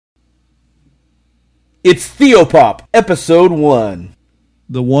It's Theopop, Episode 1.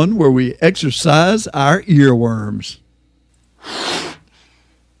 The one where we exercise our earworms. Go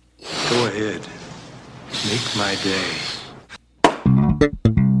ahead. Make my day.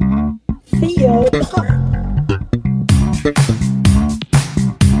 Theopop.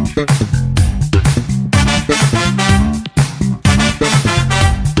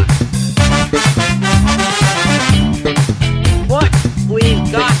 What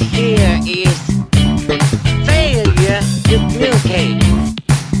we've got here is failure to communicate.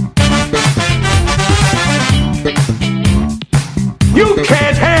 You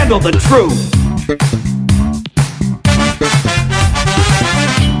can't handle the truth!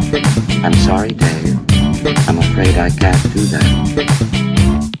 I'm sorry, Dave. I'm afraid I can't do that.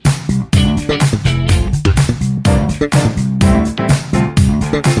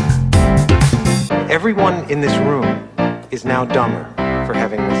 Everyone in this room is now dumber for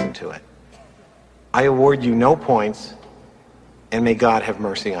having listened to it. I award you no points, and may God have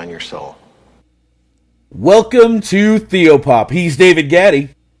mercy on your soul. Welcome to Theopop. He's David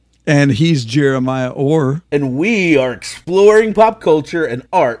Gaddy. And he's Jeremiah Orr. And we are exploring pop culture and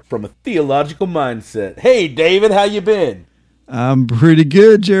art from a theological mindset. Hey, David, how you been? I'm pretty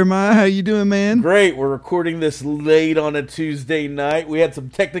good, Jeremiah. How you doing, man? Great. We're recording this late on a Tuesday night. We had some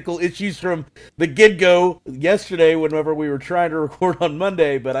technical issues from the get-go yesterday whenever we were trying to record on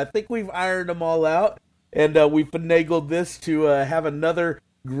Monday, but I think we've ironed them all out, and we finagled this to have another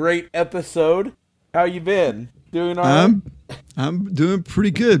great episode. How you been? Doing all right? I'm doing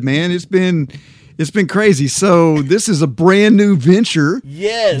pretty good, man. It's been crazy. So this is a brand new venture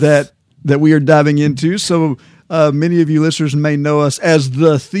that we are diving into. So many of you listeners may know us as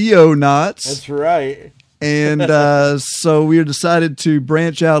the Theonauts. That's right. And so we decided to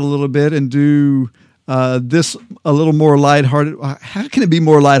branch out a little bit and do this a little more lighthearted. How can it be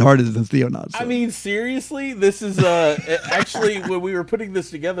more lighthearted than Theonauts? I mean, seriously, this is actually when we were putting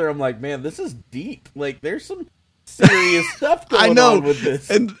this together, I'm like, man, this is deep. Like, there's some serious stuff going on with this.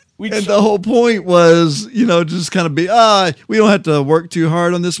 And the whole point was, just kind of be, we don't have to work too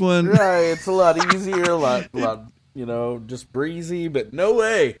hard on this one. Right, it's a lot easier, a lot, just breezy, but no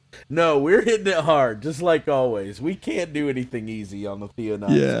way. No, we're hitting it hard, just like always. We can't do anything easy on the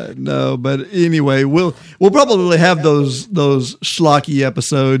Theonauts. Yeah, no, but anyway, we'll probably have those schlocky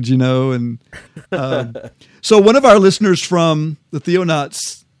episodes, and so one of our listeners from the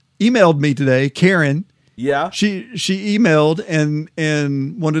Theonauts emailed me today, Karen. Yeah, she emailed and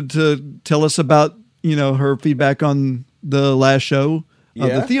wanted to tell us about her feedback on the last show of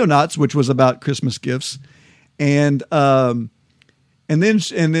the Theonauts, which was about Christmas gifts, and then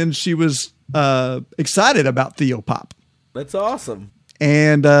she was excited about Theopop. That's awesome.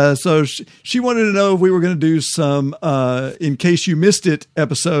 And so she wanted to know if we were going to do some In Case You Missed It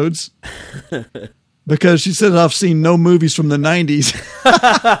episodes. Because she said, I've seen no movies from the 90s.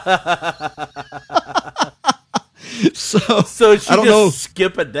 So she just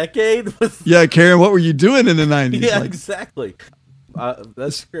skip a decade? Yeah, Karen, what were you doing in the 90s? Yeah, exactly.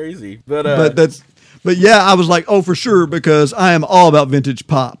 That's crazy. But yeah, I was like, oh, for sure, because I am all about vintage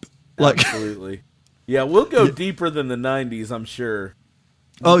pop. Absolutely. Yeah, we'll go deeper than the 90s, I'm sure.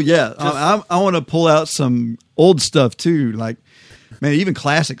 Oh, yeah. I want to pull out some old stuff, too. Like, man, even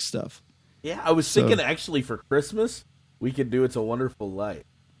classic stuff. Yeah, I was thinking actually for Christmas, we could do It's a Wonderful Life.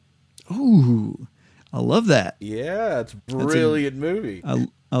 Ooh, I love that. Yeah, it's a brilliant movie. I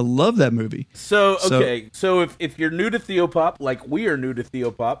love that movie. So if you're new to Theopop, like we are new to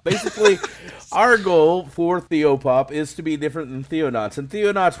Theopop, basically our goal for Theopop is to be different than Theonauts. And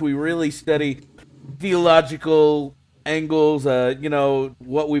Theonauts, we really study theological angles,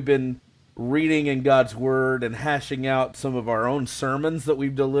 what we've been reading in God's Word and hashing out some of our own sermons that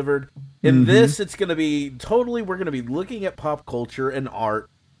we've delivered. In this, it's going to be we're going to be looking at pop culture and art,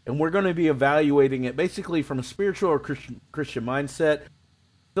 and we're going to be evaluating it basically from a spiritual or Christian mindset,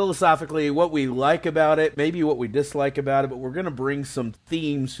 philosophically, what we like about it, maybe what we dislike about it, but we're going to bring some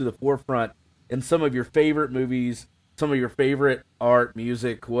themes to the forefront in some of your favorite movies, some of your favorite art,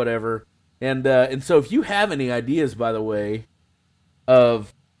 music, whatever. And so if you have any ideas, by the way,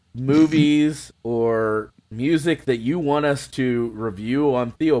 of movies or music that you want us to review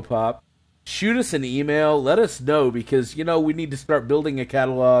on Theopop, shoot us an email. Let us know, because we need to start building a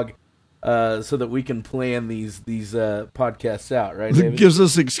catalog so that we can plan these podcasts out. Right, David? It gives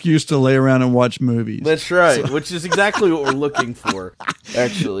us an excuse to lay around and watch movies. That's right, which is exactly what we're looking for,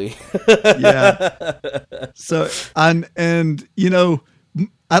 actually. Yeah. So I don't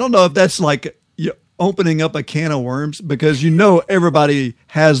know if that's like opening up a can of worms, because everybody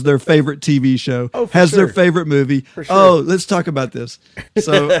has their favorite TV show, their favorite movie. For sure. Oh, let's talk about this.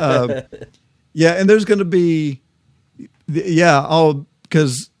 So Yeah, and there's going to be,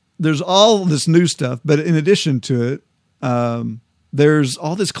 because there's all this new stuff, but in addition to it, there's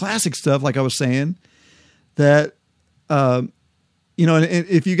all this classic stuff, like I was saying, that, and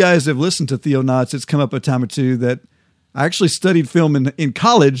if you guys have listened to Theonauts, it's come up a time or two that I actually studied film in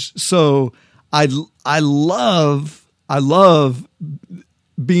college, so I love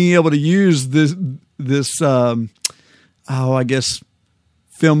being able to use this I guess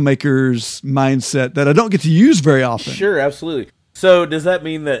filmmakers mindset that I don't get to use very often. Sure, absolutely. So does that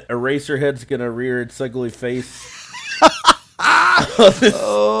mean that Eraserhead's going to rear its ugly face on this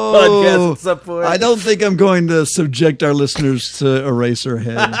podcast at some point? I don't think I'm going to subject our listeners to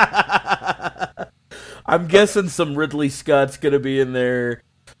Eraserhead. I'm guessing some Ridley Scott's going to be in there.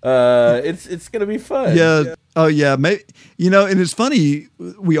 It's going to be fun. Yeah. Oh, yeah. Maybe, and it's funny.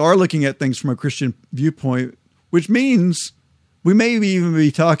 We are looking at things from a Christian viewpoint, which means we may even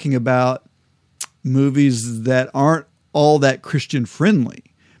be talking about movies that aren't all that Christian friendly,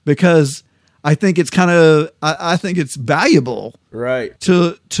 because I think it's I think it's valuable, right,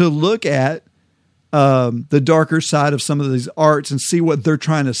 to look at the darker side of some of these arts and see what they're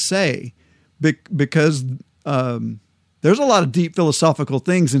trying to say, because there's a lot of deep philosophical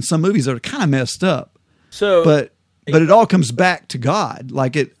things in some movies that are kind of messed up. So, but it all comes back to God.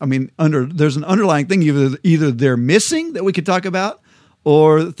 There's an underlying thing either they're missing that we could talk about,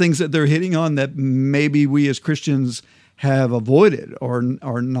 or things that they're hitting on that maybe we as Christians have avoided or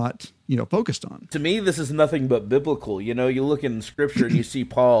not, focused on. To me, this is nothing but biblical. You look in Scripture and you see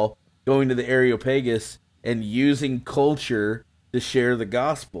Paul going to the Areopagus and using culture to share the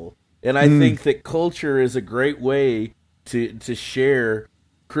gospel. And I think that culture is a great way to share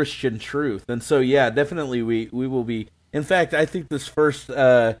Christian truth. And so, yeah, definitely we will be. In fact, I think this first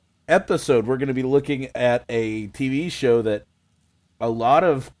episode, we're going to be looking at a TV show that a lot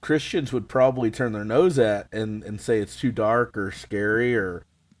of Christians would probably turn their nose at and say it's too dark or scary or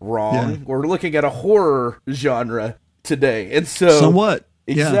wrong. Yeah. We're looking at a horror genre today. And so, somewhat.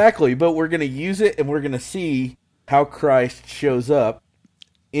 Exactly. Yeah. But we're going to use it, and we're going to see how Christ shows up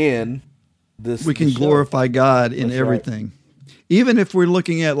in this. We can glorify God in everything. Right. Even if we're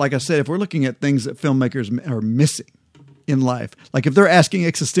looking at, like I said, if we're looking at things that filmmakers are missing in life, like if they're asking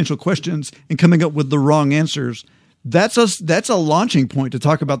existential questions and coming up with the wrong answers, that's a launching point to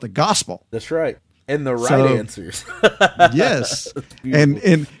talk about the gospel. That's right. And the right answers. Yes.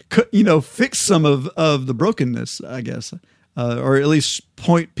 And fix some of the brokenness, I guess, or at least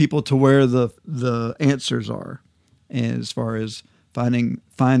point people to where the answers are, as far as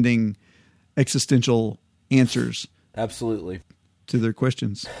finding existential answers. Absolutely. To their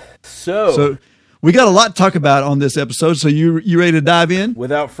questions. So we got a lot to talk about on this episode. So you ready to dive in?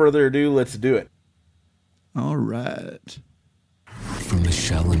 Without further ado, let's do it. All right. From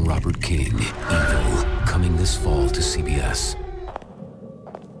Michelle and Robert King, Evil, coming this fall to CBS.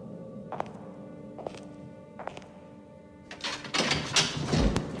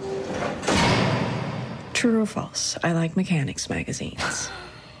 True or false? I like mechanics magazines.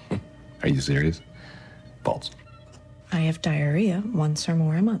 Are you serious? False. I have diarrhea once or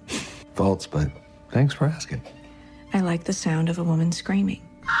more a month. False, but thanks for asking. I like the sound of a woman screaming.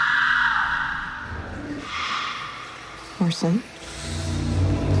 Orson?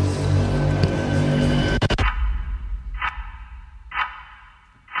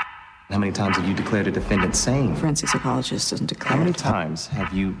 How many times have you declared a defendant sane? Forensic psychologist doesn't declare. How many times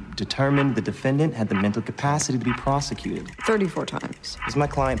have you determined the defendant had the mental capacity to be prosecuted? 34 times. Is my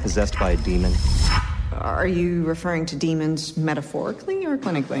client possessed by a demon? Are you referring to demons metaphorically or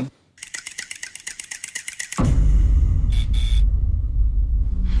clinically?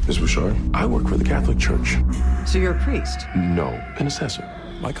 Ms. Bouchard, I work for the Catholic Church. So you're a priest? No, an assessor.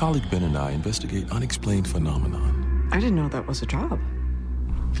 My colleague Ben and I investigate unexplained phenomenon. I didn't know that was a job.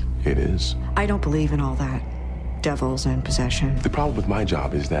 It is. I don't believe in all that. Devils and possession. The problem with my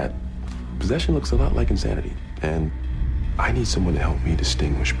job is that possession looks a lot like insanity, and I need someone to help me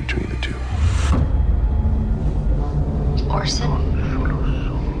distinguish between the two. Orson?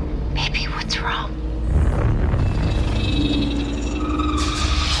 Baby, what's wrong?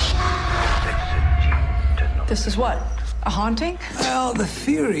 This is what? A haunting? Well, the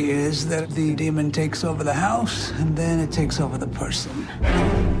theory is that the demon takes over the house, and then it takes over the person.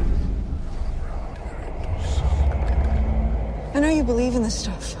 I know you believe in this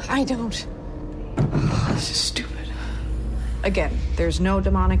stuff. I don't. This is stupid. Again, there's no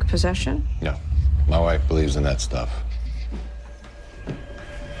demonic possession? No. My wife believes in that stuff.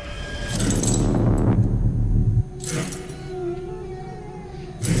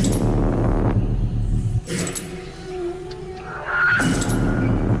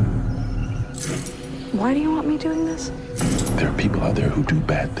 Why do you want me doing this? There are people out there who do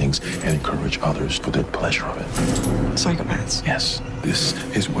bad things and encourage others for the pleasure of it. Psychopaths. Yes, this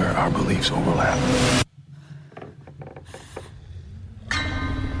is where our beliefs overlap.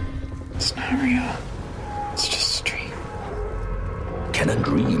 It's not real. It's just a dream. Can a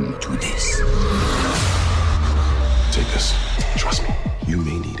dream do this? Take this. Trust me, you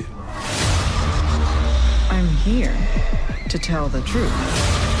may need it. I'm here to tell the truth.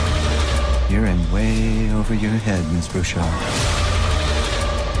 You're in way over your head, Miss Bouchard.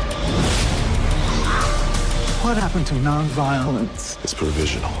 What happened to nonviolence? It's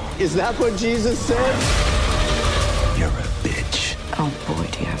provisional. Is that what Jesus said? You're a bitch. Oh boy,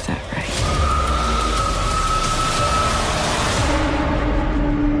 do you have that right.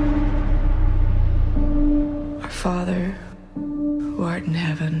 Our Father, who art in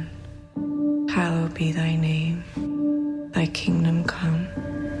heaven, hallowed be thy name. Thy kingdom come,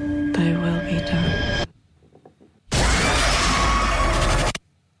 thy will be done.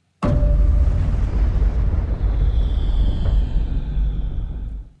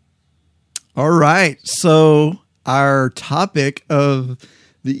 All right. So our topic of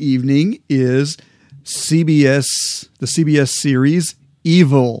the evening is the CBS series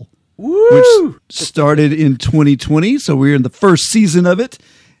Evil, which started in 2020. So we're in the first season of it.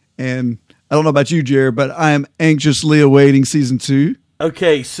 And I don't know about you, Jared, but I am anxiously awaiting season 2.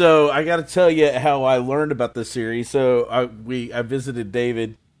 Okay, so I got to tell you how I learned about this series. So I visited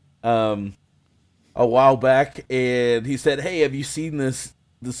David a while back, and he said, "Hey, have you seen the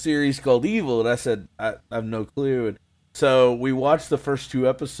series called Evil?" And I said, I have no clue. And so we watched the first 2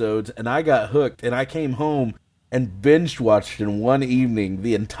 episodes, and I got hooked, and I came home and binge watched in one evening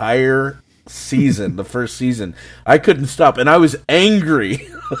the entire season, the first season. I couldn't stop, and I was angry,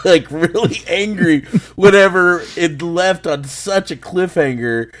 like really angry whenever it left on such a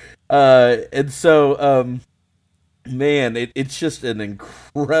cliffhanger. And so, man, it's just an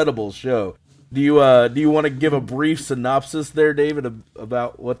incredible show. Do you want to give a brief synopsis there, David,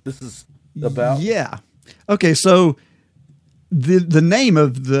 about what this is about? Yeah. Okay, so the name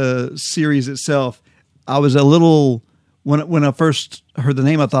of the series itself, I was a little when I first heard the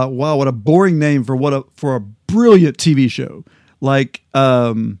name, I thought, wow, what a boring name for a brilliant TV show. Like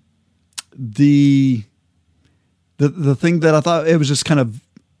the thing that I thought, it was just kind of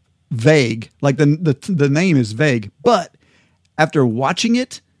vague. Like the name is vague, but after watching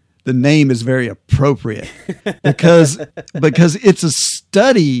it, the name is very appropriate because it's a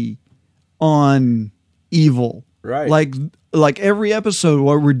study on evil. Right. Like every episode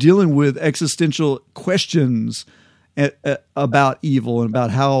where we're dealing with existential questions about evil and about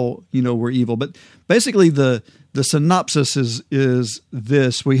how, we're evil. But basically the synopsis is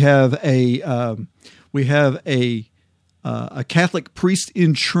this: we have a Catholic priest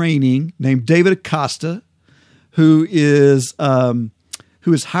in training named David Acosta, who is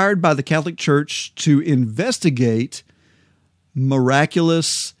hired by the Catholic Church to investigate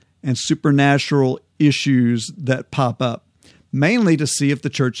miraculous and supernatural issues that pop up, mainly to see if the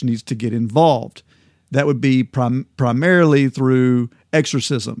church needs to get involved. That would be primarily through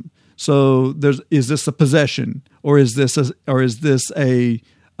exorcism. So is this a possession, or is this a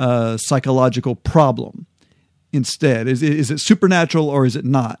psychological problem instead? Is it supernatural or is it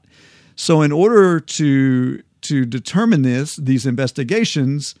not? So in order to determine these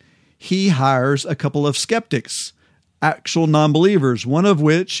investigations, he hires a couple of skeptics, actual non-believers, one of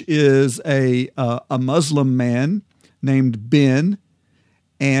which is a Muslim man named Ben,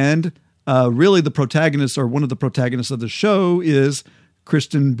 and really the protagonist, or one of the protagonists of the show, is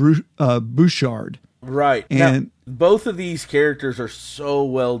Kristen Bouchard. Right. And now, both of these characters are so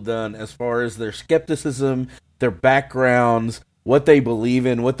well done as far as their skepticism, their backgrounds, what they believe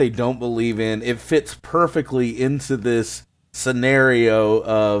in, what they don't believe in. It fits perfectly into this scenario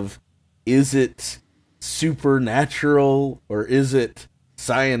of, is it supernatural or is it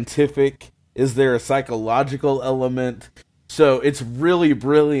scientific? Is there a psychological element? So it's really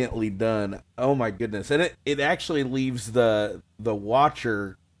brilliantly done. Oh my goodness. And it actually leaves the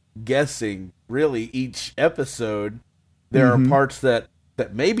watcher guessing, really, each episode. There are parts that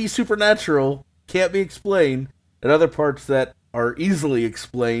may be supernatural, can't be explained, and other parts that are easily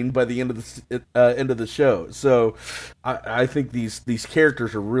explained by the end of the show. So I think these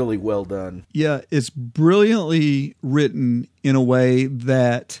characters are really well done. Yeah, it's brilliantly written in a way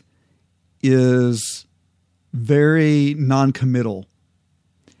that is very non-committal.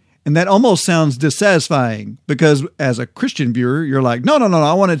 And that almost sounds dissatisfying, because as a Christian viewer, you're like, no,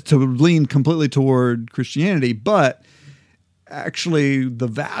 I want it to lean completely toward Christianity. But actually the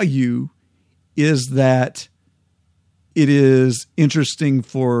value is that it is interesting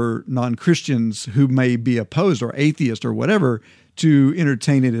for non-Christians who may be opposed or atheist or whatever to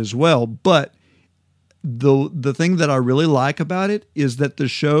entertain it as well. But the thing that I really like about it is that the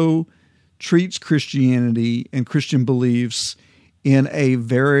show treats Christianity and Christian beliefs in a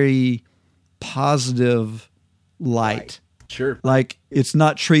very positive light. Sure. Like, it's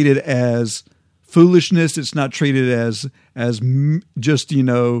not treated as foolishness. It's not treated as just,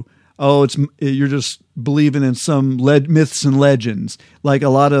 you're just believing in some myths and legends. Like a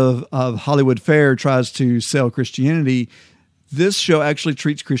lot of Hollywood fare tries to sell Christianity. This show actually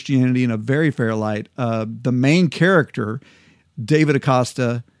treats Christianity in a very fair light. The main character, David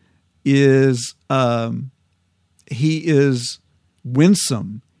Acosta, is he is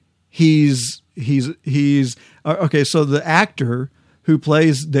winsome. He's okay. So the actor who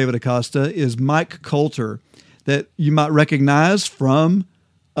plays David Acosta is Mike Coulter, that you might recognize from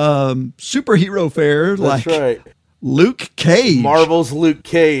superhero fare. That's right. Luke Cage. Marvel's Luke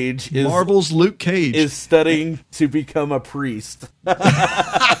Cage is studying to become a priest.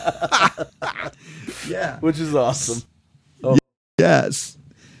 Yeah. Which is awesome. Oh. Yes.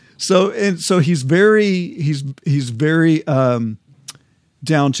 So he's very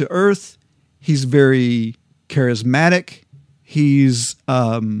down to earth. He's very charismatic. He's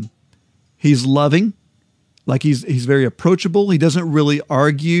loving. Like he's very approachable. He doesn't really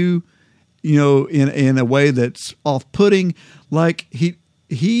argue, in a way that's off-putting. Like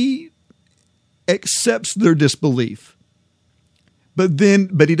he accepts their disbelief, but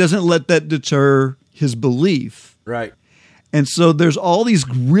he doesn't let that deter his belief. Right. And so there's all these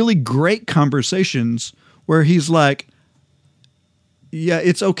really great conversations where he's like, yeah,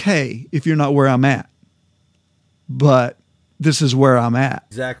 it's okay if you're not where I'm at, but this is where I'm at.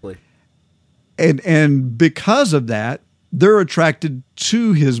 Exactly. And because of that, they're attracted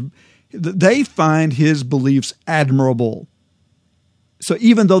to they find his beliefs admirable. So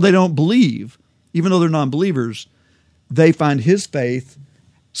even though they don't believe, even though they're non-believers, they find his faith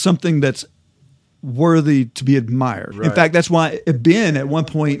something that's worthy to be admired. Right. In fact, that's why Ben at one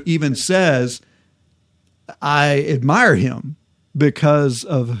point even says, I admire him because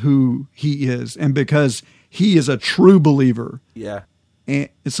of who he is and because he is a true believer. Yeah. And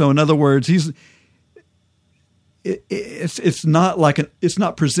so in other words, it's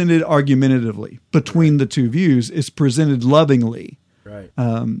not presented argumentatively between the two views. It's presented lovingly. Right.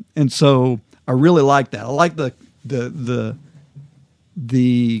 And so I really like that. I like the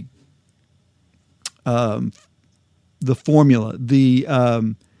formula, the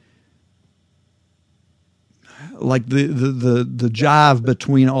jive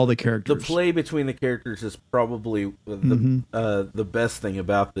between all the characters. The play between the characters is probably the best thing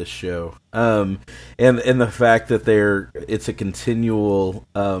about this show, and the fact that it's a continual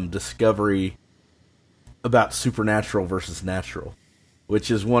discovery about supernatural versus natural,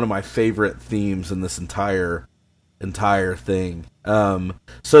 which is one of my favorite themes in this entire thing.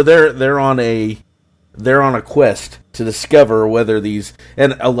 So they're on a quest to discover whether these,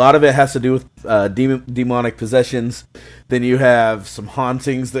 and a lot of it has to do with demonic possessions. Then you have some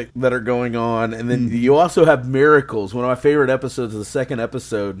hauntings that are going on, and then you also have miracles. One of my favorite episodes, the second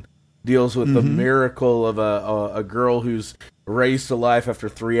episode, deals with the miracle of a girl who's raised to life after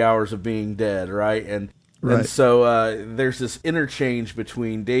 3 hours of being dead, right? And so there's this interchange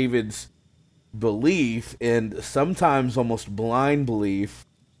between David's belief and sometimes almost blind belief,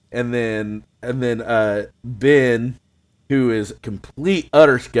 and then Ben, who is complete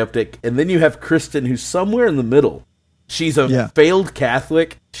utter skeptic, and then you have Kristen, who's somewhere in the middle. She's a failed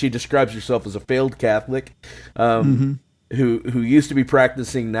Catholic. She describes herself as a failed Catholic, who used to be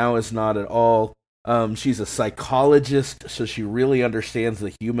practicing, now is not at all. She's a psychologist, so she really understands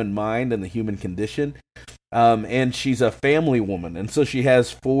the human mind and the human condition. And she's a family woman, and so she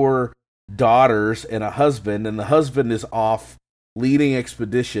has 4 daughters and a husband, and the husband is off leading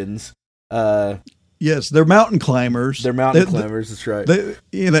expeditions. Yes, they're mountain climbers. That's right.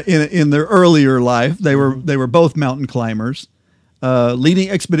 In their earlier life, they were both mountain climbers, leading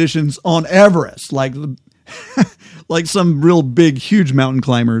expeditions on Everest, like some real big, huge mountain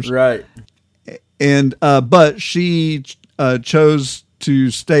climbers. Right. And but she chose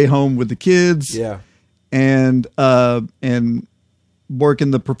to stay home with the kids. Yeah. And work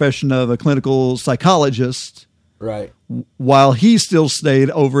in the profession of a clinical psychologist. Right. While he still stayed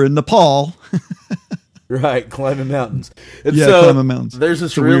over in Nepal. Right, climbing mountains. And climbing mountains. There's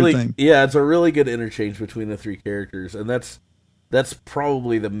this it's a really good interchange between the 3 characters, and that's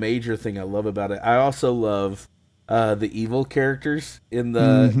probably the major thing I love about it. I also love the evil characters in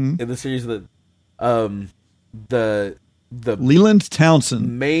the series. The Leland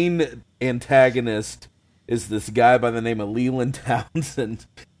Townsend, main antagonist, is this guy by the name of Leland Townsend,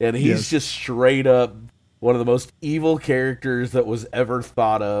 and he's just straight up one of the most evil characters that was ever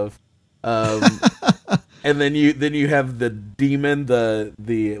thought of. And then you have the demon,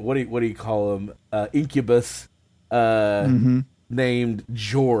 the what do you call him? Incubus, named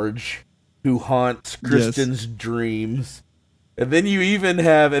George, who haunts Kristen's dreams. And then you even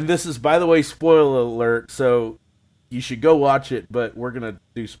have, and this is, by the way, spoiler alert, so you should go watch it, but we're going to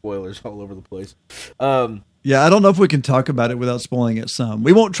do spoilers all over the place. Yeah, I don't know if we can talk about it without spoiling it some.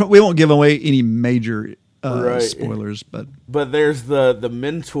 We won't give away any major spoilers, but there's the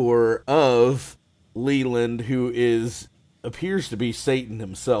mentor of Leland, who appears to be Satan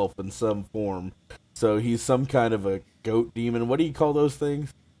himself in some form. So he's some kind of a goat demon. What do you call those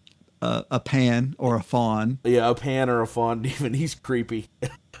things? A pan or a fawn. Yeah, a pan or a fawn demon. He's creepy.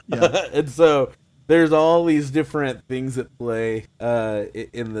 Yeah. And so there's all these different things at play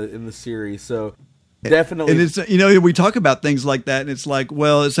in the series. So definitely, and it's we talk about things like that, and it's like,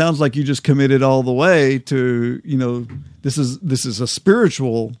 well, it sounds like you just committed all the way to this is a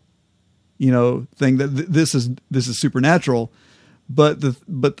spiritual thing, that this is supernatural. But the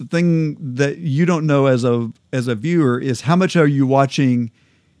thing that you don't know as a viewer is how much are you watching.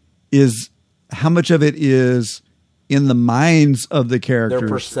 How much of it is in the minds of the characters? Their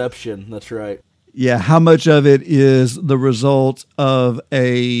perception. That's right. Yeah. How much of it is the result of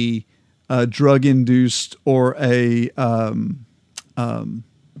a drug induced or a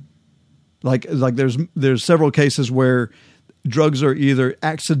like there's several cases where drugs are either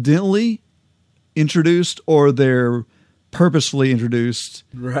accidentally introduced or they're purposefully introduced.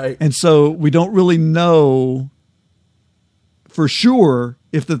 Right. And so we don't really know for sure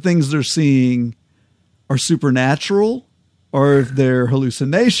if the things they're seeing are supernatural or if they're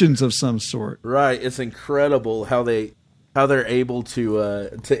hallucinations of some sort. Right. It's incredible how they're able to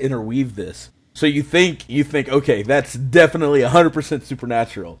interweave this. So you think, okay, that's definitely 100%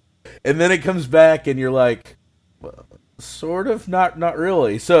 supernatural. And then it comes back and you're like, well, sort of, not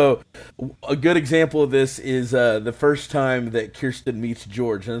really. So a good example of this is the first time that Kirsten meets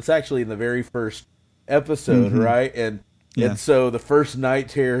George. And it's actually in the very first episode, right? And so the first night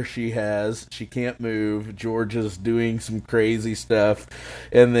terror she can't move. George is doing some crazy stuff,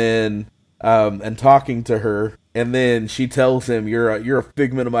 and then and talking to her, and then she tells him, "You're a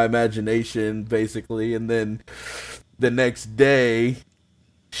figment of my imagination," basically. And then the next day,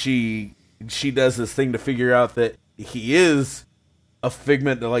 she does this thing to figure out that he is a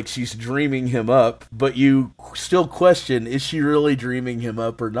figment, like she's dreaming him up. But you still question: is she really dreaming him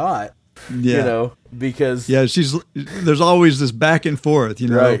up or not? Yeah. Because there's always this back and forth,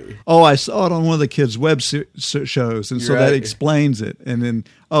 Right. Oh, I saw it on one of the kids' web shows, and so that explains it. And then,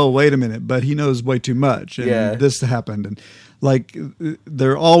 oh, wait a minute, but he knows way too much, and this happened, and like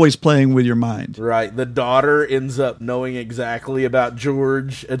they're always playing with your mind. Right. The daughter ends up knowing exactly about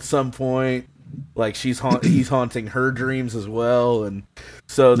George at some point. Like he's haunting her dreams as well, and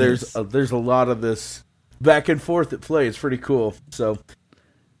so there's a lot of this back and forth at play. It's pretty cool. So.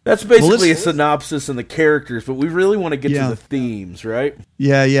 That's basically a synopsis and the characters, but we really want to get to the themes, right?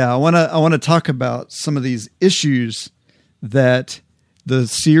 Yeah. I want to talk about some of these issues that the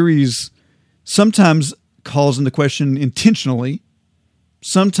series sometimes calls into question intentionally.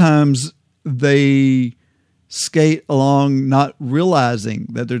 Sometimes they skate along not realizing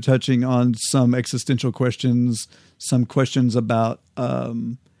that they're touching on some existential questions, some questions about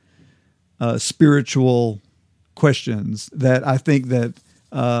spiritual questions that I think that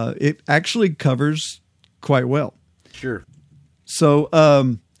it actually covers quite well. Sure. So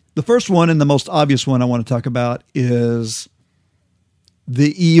the first one and the most obvious one I want to talk about is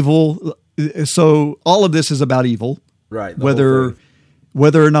the evil. So all of this is about evil, right? Whether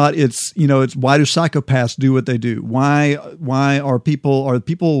or not it's why do psychopaths do what they do? Why are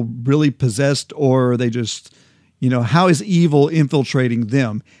people really possessed, or are they just how is evil infiltrating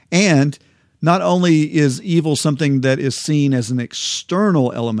them? And not only is evil something that is seen as an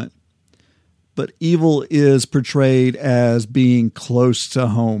external element, but evil is portrayed as being close to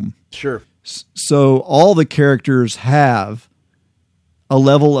home. Sure. So all the characters have a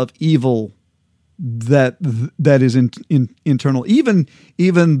level of evil that is internal. Even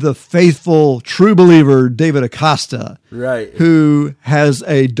the faithful, true believer David Acosta, right, who has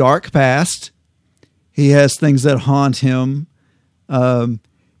a dark past. He has things that haunt him.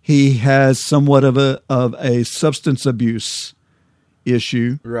 He has somewhat of a substance abuse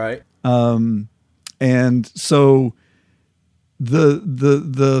issue, right? And so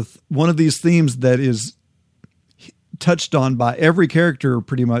the one of these themes that is touched on by every character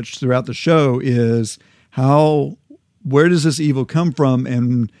pretty much throughout the show is where does this evil come from,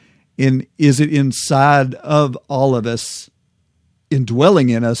 and And is it inside of all of us, indwelling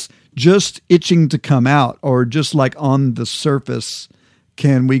in us, just itching to come out, or just like on the surface,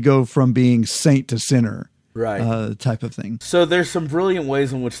 can we go from being saint to sinner? Right. Type of thing. So there's some brilliant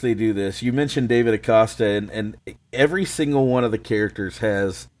ways in which they do this. You mentioned David Acosta, and every single one of the characters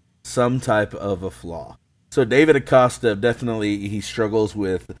has some type of a flaw. So David Acosta, definitely, he struggles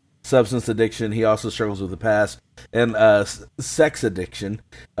with substance addiction. He also struggles with the past and sex addiction.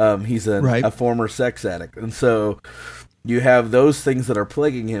 He's a former sex addict. And so you have those things that are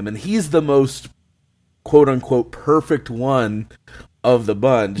plaguing him, and he's the most quote-unquote perfect one of the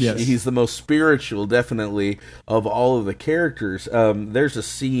bunch. Yes. He's the most spiritual, definitely, of all of the characters. There's a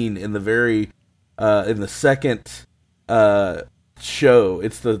scene in the second show.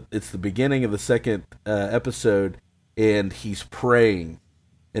 It's the beginning of the second episode, and he's praying,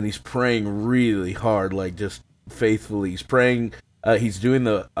 and he's praying really hard, like just faithfully. He's praying. He's doing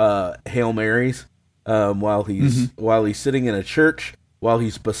the Hail Marys while he's sitting in a church, while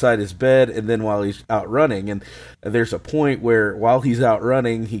he's beside his bed, and then while he's out running. And there's a point where while he's out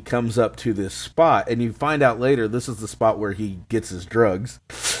running, he comes up to this spot, and you find out later this is the spot where he gets his drugs.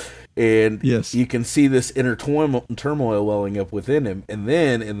 And you can see this inner turmoil welling up within him. And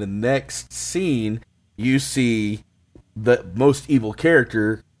then in the next scene, you see the most evil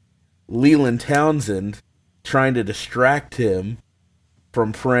character, Leland Townsend, trying to distract him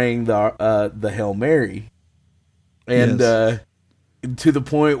from praying the Hail Mary. And to the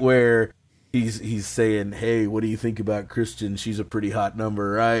point where he's saying, "Hey, what do you think about Kristen? She's a pretty hot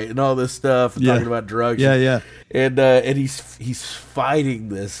number, right?" And all this stuff, and talking about drugs. And he's fighting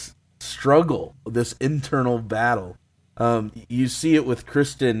this struggle, this internal battle. You see it with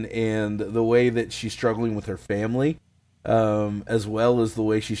Kristen and the way that she's struggling with her family, as well as the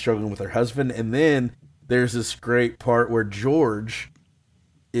way she's struggling with her husband. And then there's this great part where George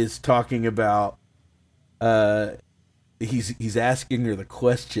is talking about he's asking her the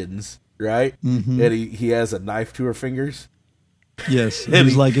questions, right? Mm-hmm. And he has a knife to her fingers. Yes,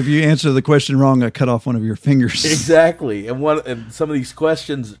 he's like, if you answer the question wrong, I cut off one of your fingers. Exactly. And some of these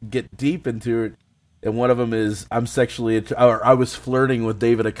questions get deep into it. And one of them is, I was flirting with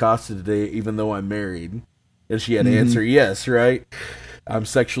David Acosta today, even though I'm married. And she had to answer yes, right? I'm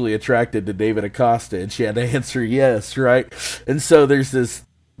sexually attracted to David Acosta, and she had to answer yes, right? And so there's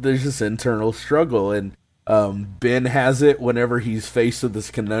this internal struggle, and Ben has it whenever he's faced with this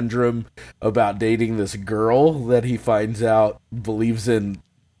conundrum about dating this girl that he finds out believes in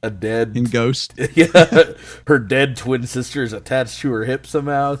a ghost. Yeah, her dead twin sister is attached to her hip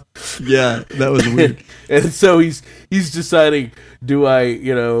somehow. Yeah, that was weird. And so he's deciding, do I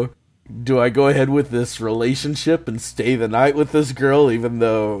go ahead with this relationship and stay the night with this girl, even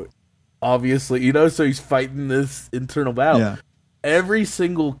though obviously, so he's fighting this internal battle. Yeah. Every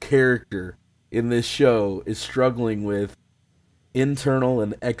single character in this show is struggling with internal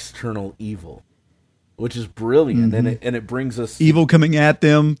and external evil, which is brilliant. Mm-hmm. And it brings us evil coming at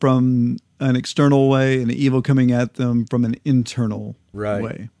them from an external way, and evil coming at them from an internal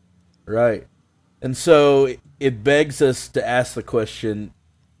way. Right. And so it begs us to ask the question,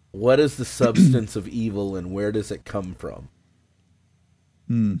 what is the substance of evil, and where does it come from?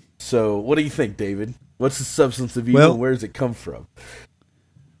 So what do you think, David? What's the substance of evil, and where does it come from?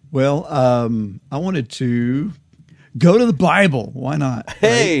 Well, I wanted to go to the Bible. Why not?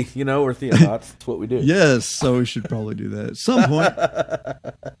 Hey, right? We're theonauts. That's what we do. Yes, so we should probably do that at some point.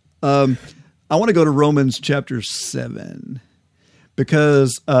 I want to go to Romans chapter 7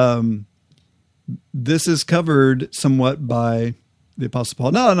 because this is covered somewhat by the Apostle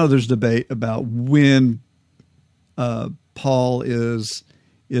Paul. No, there's debate about when Paul is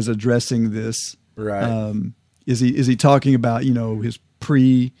addressing this. Right. Is he talking about, his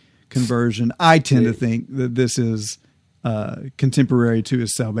pre-conversion? I tend to think that this is contemporary to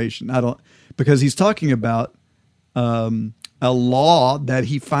his salvation. Because he's talking about a law that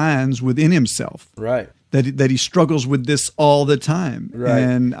he finds within himself. Right. That he struggles with this all the time. Right.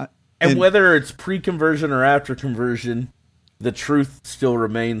 And whether it's pre-conversion or after conversion, the truth still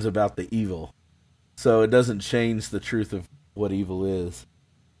remains about the evil. So it doesn't change the truth of what evil is.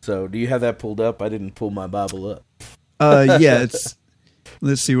 So do you have that pulled up? I didn't pull my Bible up. Yeah,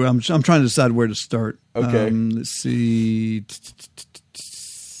 let's see. I'm trying to decide where to start. Okay. Let's see.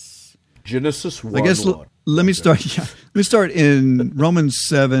 Genesis 1. I guess let me start. Yeah, let me start in Romans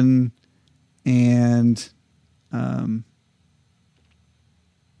 7 and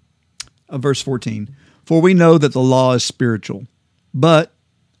verse 14. For we know that the law is spiritual, but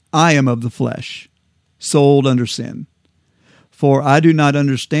I am of the flesh, sold under sin. For I do not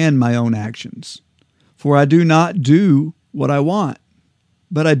understand my own actions. For I do not do what I want,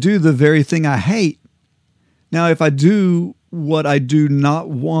 but I do the very thing I hate. Now, if I do what I do not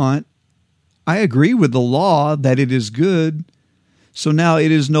want, I agree with the law that it is good. So now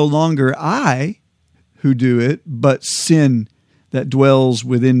it is no longer I who do it, but sin that dwells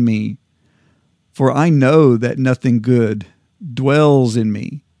within me. For I know that nothing good dwells in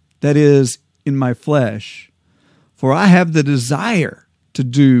me, that is, in my flesh. For I have the desire to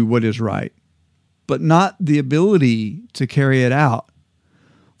do what is right, but not the ability to carry it out.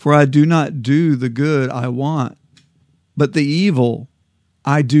 For I do not do the good I want, but the evil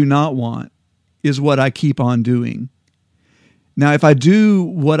I do not want is what I keep on doing. Now, if I do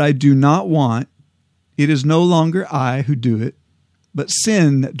what I do not want, it is no longer I who do it, but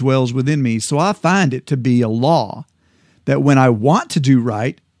sin that dwells within me. So I find it to be a law that when I want to do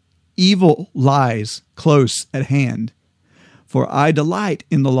right, evil lies close at hand. For I delight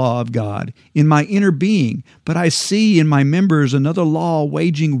in the law of God, in my inner being, but I see in my members another law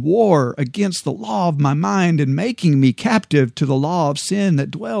waging war against the law of my mind and making me captive to the law of sin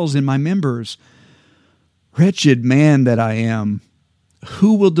that dwells in my members. Wretched man that I am,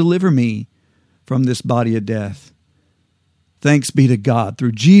 who will deliver me from this body of death? Thanks be to God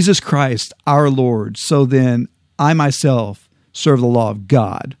through Jesus Christ our Lord. So then I myself serve the law of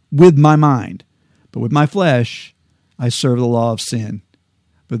God with my mind, but with my flesh I serve the law of sin.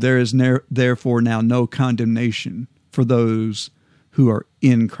 But there is therefore now no condemnation for those who are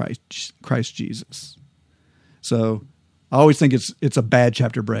in Christ Jesus. So I always think it's a bad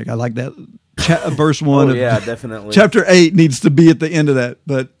chapter break. I like that. Verse 1 of definitely. Chapter 8 needs to be at the end of that.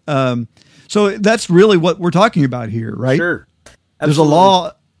 But so that's really what we're talking about here, right? Sure. Absolutely. There's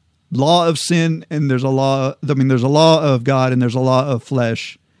a law of sin, and there's a law. There's a law of God, and there's a law of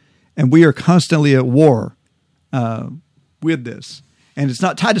flesh, and we are constantly at war with this, and it's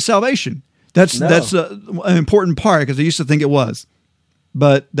not tied to salvation. That's an important part, because I used to think it was,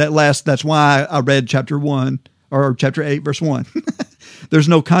 but that's why I read chapter 1 or chapter 8, verse 1. There's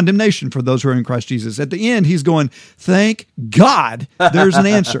no condemnation for those who are in Christ Jesus. At the end, he's going, thank God there's an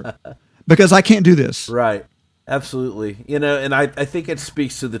answer, because I can't do this. Right. Absolutely. And I think it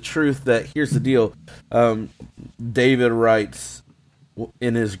speaks to the truth that here's the deal. David writes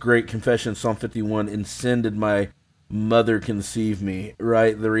in his great confession, Psalm 51, "In sin did my mother conceive me,"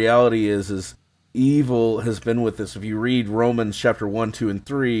 right? The reality is evil has been with us. If you read Romans chapter 1, 2, and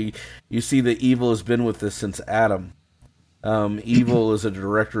 3, you see that evil has been with us since Adam. Evil is a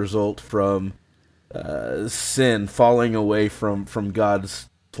direct result from sin, falling away from God's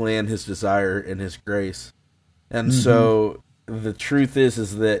plan, his desire, and his grace. And so the truth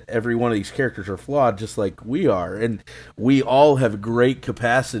is that every one of these characters are flawed, just like we are. And we all have great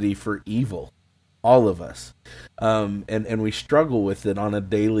capacity for evil, all of us. And we struggle with it on a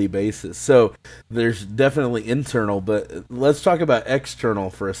daily basis. So there's definitely internal, but let's talk about external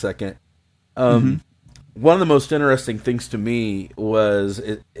for a second. One of the most interesting things to me was,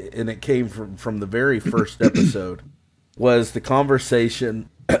 and it came from the very first episode, was the conversation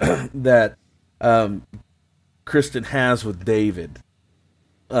that Kristen has with David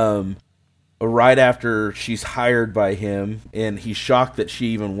right after she's hired by him, and he's shocked that he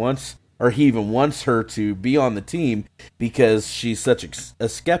even wants her to be on the team, because she's such a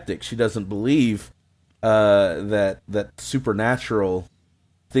skeptic. She doesn't believe that supernatural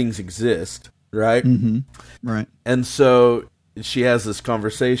things exist, right? Right. And so she has this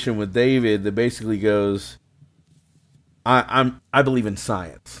conversation with David that basically goes, I believe in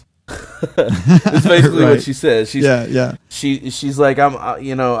science. That's basically what she says. She's like,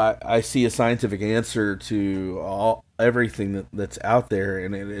 I see a scientific answer to everything that's out there,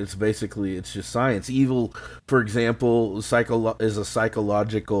 and it's just science. Evil, for example, is a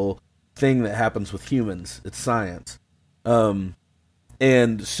psychological thing that happens with humans. It's science.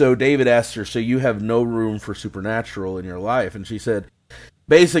 And so David asked her, so you have no room for supernatural in your life? And she said,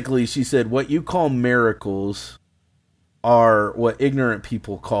 what you call miracles are what ignorant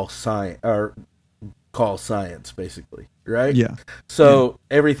people call science, basically, right? Yeah. So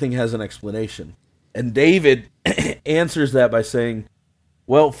everything has an explanation. And David answers that by saying,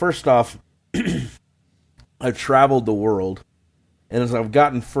 well, first off, I've traveled the world, and as I've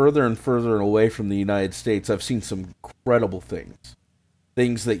gotten further and further away from the United States, I've seen some incredible things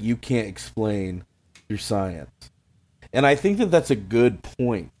that you can't explain through science. And I think that that's a good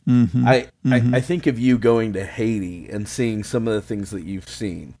point. I think of you going to Haiti and seeing some of the things that you've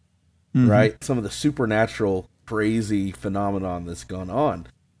seen, right? Some of the supernatural, crazy phenomenon that's gone on.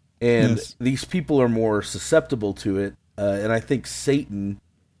 And these people are more susceptible to it. And I think Satan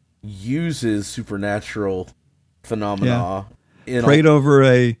uses supernatural phenomena. Prayed over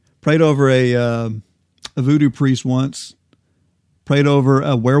a voodoo priest once. prayed over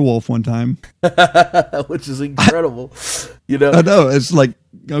a werewolf one time, which is incredible. You know, I know, it's like,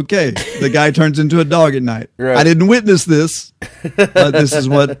 okay, the guy turns into a dog at night. Right. I didn't witness this, but this is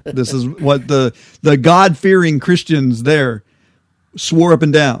what the God-fearing Christians there swore up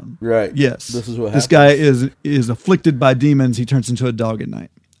and down. Right. Yes. This is what this happens. guy is afflicted by demons. He turns into a dog at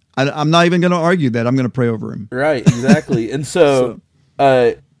night. I'm not even going to argue that. I'm going to pray over him. Right. Exactly. And so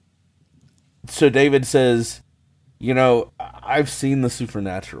David says, you know, I've seen the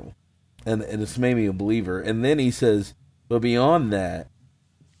supernatural, and it's made me a believer. And then he says, but beyond that,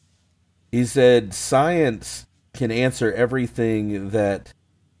 he said, science can answer everything that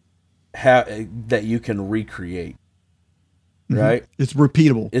you can recreate. Right? It's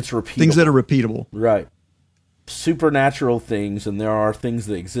repeatable. It's repeatable. Things that are repeatable. Right. Supernatural things, and there are things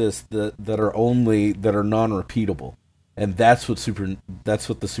that exist that are non-repeatable. And that's what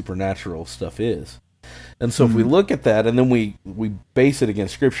the supernatural stuff is. And so if we look at that and then we base it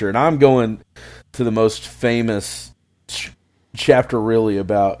against Scripture, and I'm going to the most famous chapter really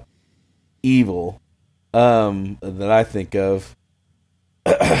about evil that I think of,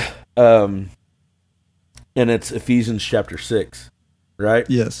 and it's Ephesians chapter 6, right?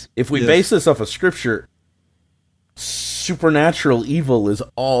 Yes. If we base this off of Scripture, supernatural evil is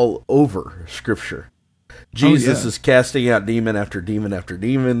all over Scripture. Jesus is casting out demon after demon after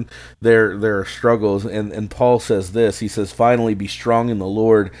demon. There are struggles, and Paul says this. He says, finally be strong in the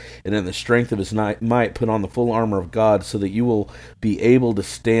Lord, and in the strength of his might put on the full armor of God, so that you will be able to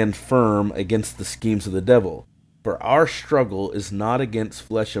stand firm against the schemes of the devil. For our struggle is not against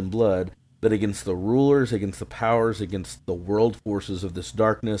flesh and blood, but against the rulers, against the powers, against the world forces of this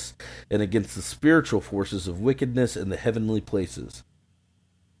darkness, and against the spiritual forces of wickedness in the heavenly places.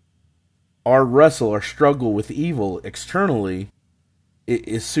 Our struggle with evil externally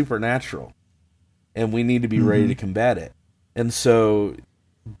is supernatural, and we need to be ready to combat it. And so,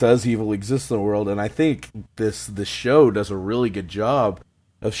 does evil exist in the world? And I think this show does a really good job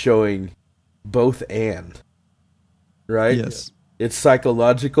of showing both and, right? Yes. It's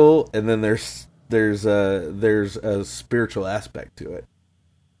psychological, and then there's a spiritual aspect to it.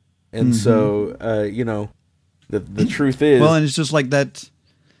 And so, you know, the truth is, well, and it's just like that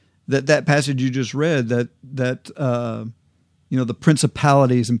passage you just read, that you know, the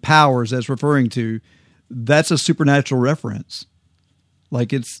principalities and powers that's referring to, that's a supernatural reference.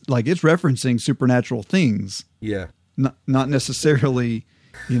 Like it's referencing supernatural things. Yeah. Not necessarily,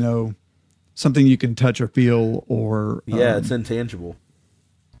 you know, something you can touch or feel, or it's intangible,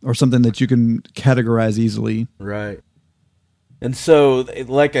 or something that you can categorize easily. Right. And so,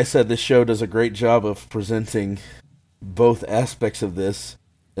 like I said, this show does a great job of presenting both aspects of this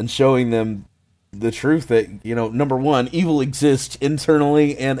and showing them the truth that, you know, number one, evil exists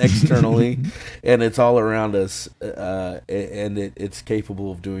internally and externally, and it's all around us, and it's capable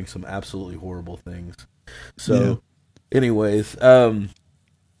of doing some absolutely horrible things. So, anyways, one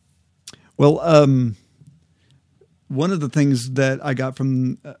of the things that I got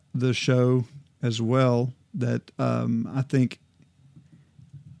from the show as well that I think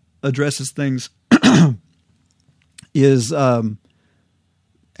addresses things is why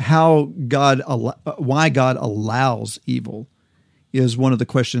God allows evil is one of the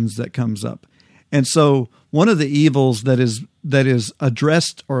questions that comes up. And so one of the evils that is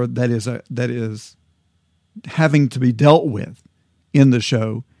addressed, or that is having to be dealt with in the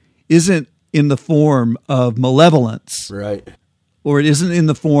show, isn't in the form of malevolence, right? Or it isn't in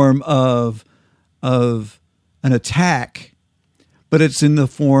the form of an attack, but it's in the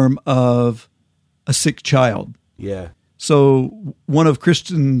form of a sick child. Yeah. So one of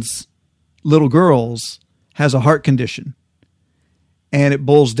Kristen's little girls has a heart condition, and it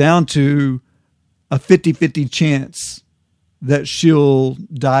boils down to a 50-50 chance that she'll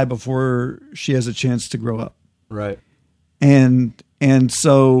die before she has a chance to grow up. Right. And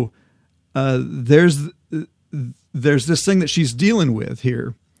so there's this thing that she's dealing with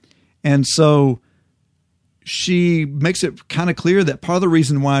here. And so she makes it kind of clear that part of the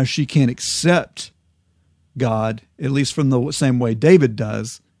reason why she can't accept God, at least from the same way David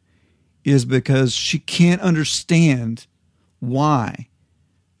does, is because she can't understand why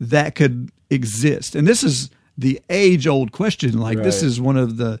that could exist. And this is the age-old question. Like, right. This is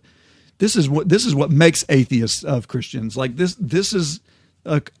what makes atheists of Christians. Like this is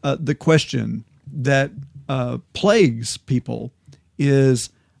the question that plagues people is,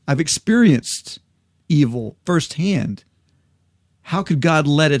 I've experienced evil firsthand. How could God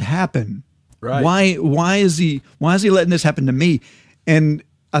let it happen? Right. Why is he letting this happen to me? And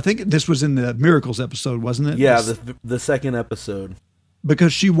I think this was in the Miracles episode, wasn't it? Yeah, the second episode.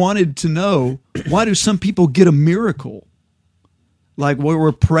 Because she wanted to know, why do some people get a miracle? Like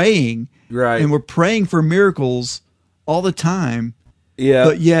we're praying, right, and we're praying for miracles all the time. Yeah,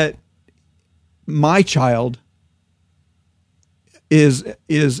 but yet my child her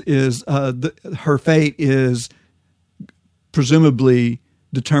fate is presumably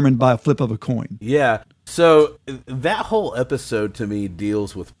determined by a flip of a coin. Yeah. So that whole episode to me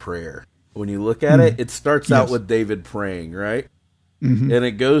deals with prayer. When you look at it, it starts out with David praying, right? Mm-hmm. And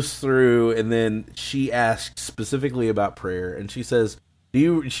it goes through, and then she asks specifically about prayer, and she says,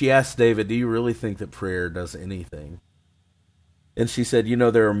 she asks David, do you really think that prayer does anything? And she said,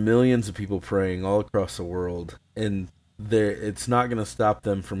 there are millions of people praying all across the world, and it's not going to stop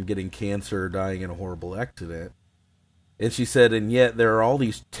them from getting cancer or dying in a horrible accident. And she said, and yet there are all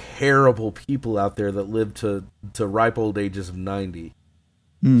these terrible people out there that live to ripe old ages of 90.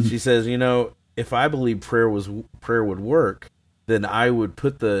 Mm-hmm. She says, if I believe prayer would work, then I would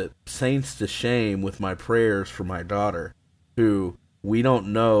put the saints to shame with my prayers for my daughter, who we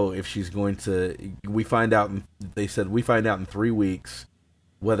don't know if she's going to. They said we find out in 3 weeks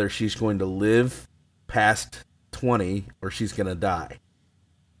whether she's going to live past 20 or she's going to die.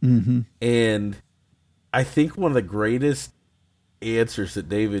 Mm-hmm. And I think one of the greatest answers that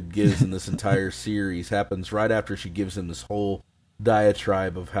David gives in this entire series happens right after she gives him this whole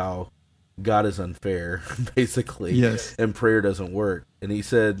diatribe of how God is unfair, basically, yes, and prayer doesn't work. And he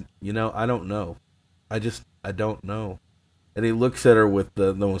said, I don't know. I don't know. And he looks at her with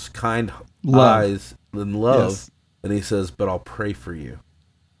the most kind eyes and love, yes, and he says, but I'll pray for you.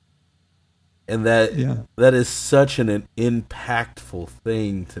 And that is such an impactful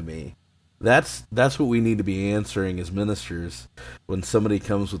thing to me. That's what we need to be answering as ministers when somebody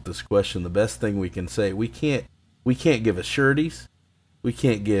comes with this question. The best thing we can say, we can't give assurities, we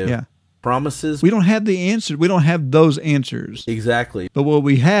can't give promises. We don't have the answer. We don't have those answers. Exactly. But what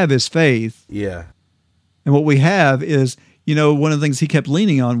we have is faith. Yeah. And what we have is, one of the things he kept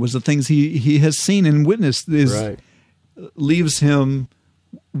leaning on was the things he has seen and witnessed leaves him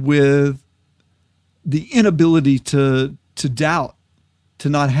with the inability to doubt, to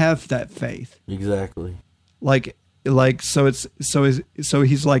not have that faith. Exactly. So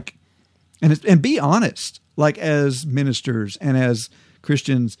he's like, and be honest, like as ministers and as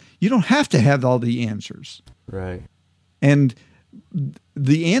Christians, you don't have to have all the answers. Right. And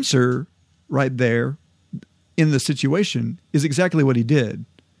the answer right there in the situation is exactly what he did,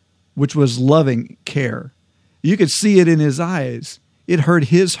 which was loving care. You could see it in his eyes. It hurt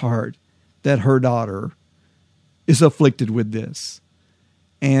his heart that her daughter is afflicted with this.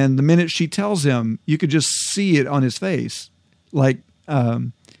 And the minute she tells him, you could just see it on his face.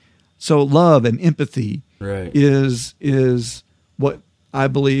 So love and empathy is what I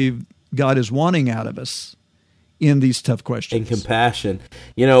believe God is wanting out of us in these tough questions. And compassion.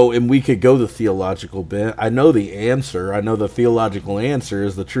 And we could go the theological bit. I know the answer. I know the theological answer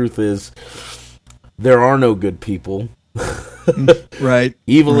is the truth is there are no good people. Right.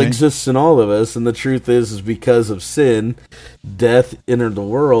 Evil exists in all of us, and the truth is because of sin, death entered the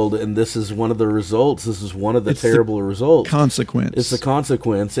world, and this is one of the results. This is one of the terrible results. Consequence. It's the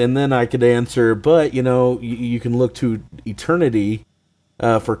consequence. And then I could answer, but, you can look to eternity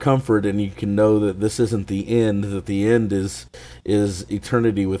for comfort, and you can know that this isn't the end, that the end is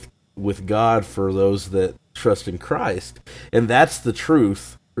eternity with God for those that trust in Christ. And that's the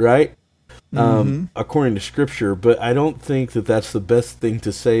truth, right? According to Scripture, but I don't think that that's the best thing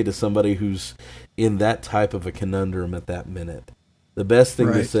to say to somebody who's in that type of a conundrum at that minute. The best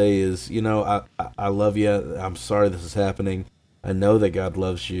thing to say is, I love you. I'm sorry this is happening. I know that God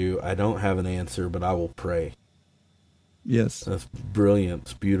loves you. I don't have an answer, but I will pray. Yes. That's brilliant.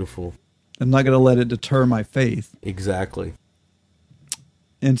 It's beautiful. I'm not going to let it deter my faith. Exactly.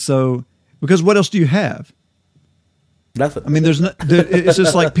 And so, because what else do you have? Nothing. I mean, it's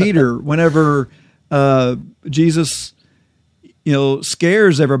just like Peter, whenever Jesus,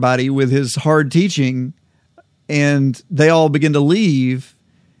 scares everybody with his hard teaching and they all begin to leave,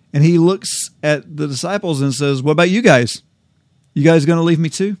 and he looks at the disciples and says, what about you guys? You guys going to leave me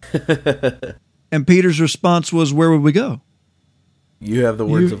too? And Peter's response was, where would we go? You have the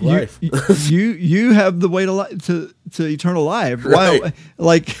words of life. You have the way to eternal life. Right.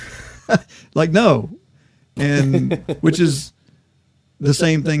 Why, like no. And which is the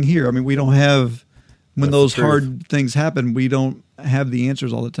same thing here. I mean, we don't have, when those hard things happen, we don't have the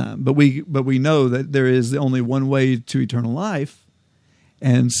answers all the time. But we know that there is only one way to eternal life,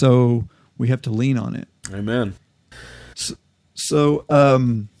 and so we have to lean on it. Amen. So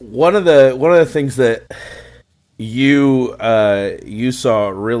one of the things that you saw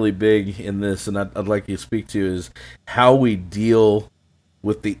really big in this, and I'd like you to speak to, is how we deal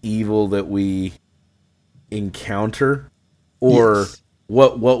with the evil that we encounter or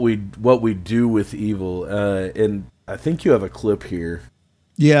what we do with evil. And I think you have a clip here.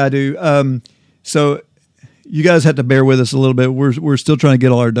 Yeah, I do. So you guys have to bear with us a little bit. We're still trying to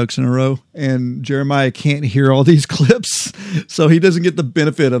get all our ducks in a row, and Jeremiah can't hear all these clips, so he doesn't get the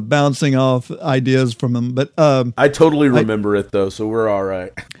benefit of bouncing off ideas from them. But I totally remember it though, so we're all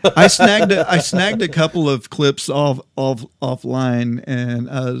right. I snagged a couple of clips offline,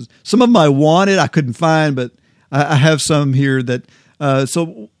 and some of them I wanted I couldn't find, but I have some here that.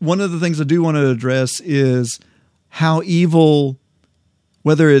 So one of the things I do want to address is how evil,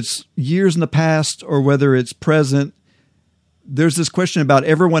 whether it's years in the past or whether it's present, there's this question about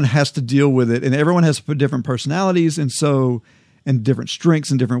everyone has to deal with it, and everyone has different personalities, and different strengths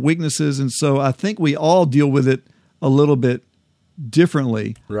and different weaknesses. And so I think we all deal with it a little bit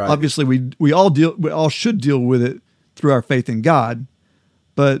differently. Right. Obviously we all should deal with it through our faith in God,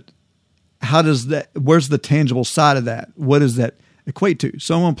 but where's the tangible side of that? What does that equate to?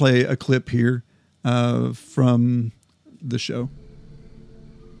 So I'm going to play a clip here from the show.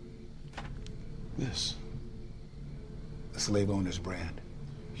 This. The slave owner's brand.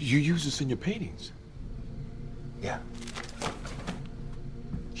 You use this in your paintings. Yeah.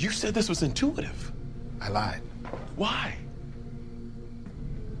 You said this was intuitive. I lied. Why?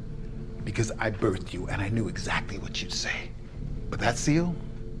 Because I birthed you and I knew exactly what you'd say. But that seal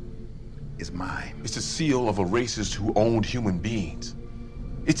is mine. It's the seal of a racist who owned human beings.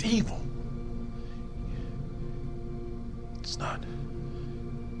 It's evil. It's not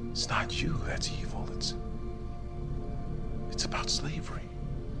you that's evil. It's about slavery.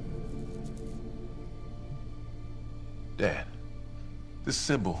 Dad, this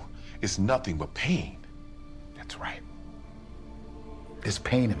symbol is nothing but pain. That's right. There's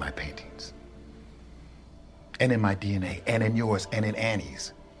pain in my paintings. And in my DNA, and in yours, and in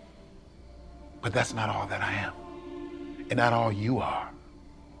Annie's. But that's not all that I am. And not all you are.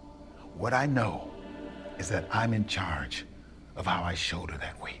 What I know is that I'm in charge of how I shoulder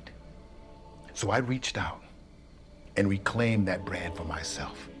that weight. So I reached out and reclaimed that brand for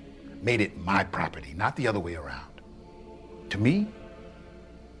myself. Made it my property, not the other way around. To me,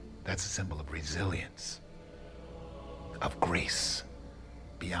 that's a symbol of resilience, of grace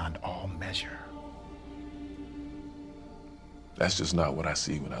beyond all measure. That's just not what I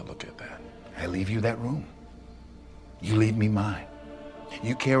see when I look at that. I leave you that room. You leave me mine.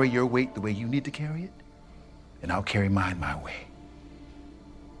 You carry your weight the way you need to carry it, and I'll carry mine my way.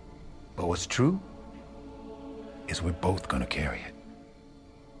 But what's true is we're both going to carry it.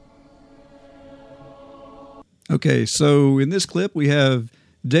 Okay, so in this clip, we have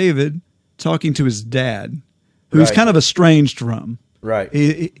David talking to his dad, who's kind of estranged from. Right.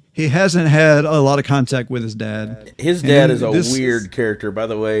 He hasn't had a lot of contact with his dad. His dad is a weird character, by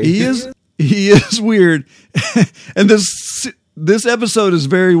the way. He is weird. And this episode is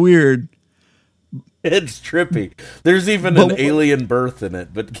very weird. It's trippy. There's even an alien birth in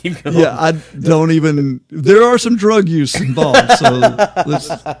it, but keep going. Yeah, I don't even... There are some drug use involved, so let's...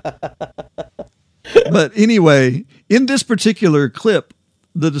 But anyway, in this particular clip,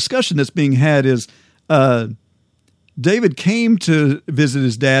 the discussion that's being had is David came to visit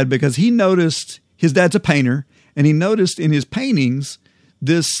his dad because he noticed... His dad's a painter, and he noticed in his paintings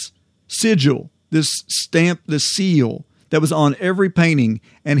this sigil, this stamp, this seal that was on every painting,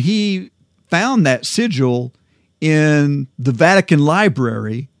 and he found that sigil in the Vatican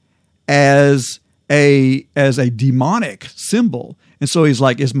Library as a demonic symbol. And so he's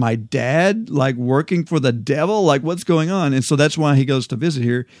like, is my dad like working for the devil? Like, what's going on? And so that's why he goes to visit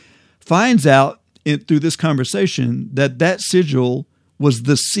here, finds out through this conversation that sigil was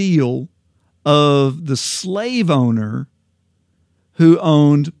the seal of the slave owner who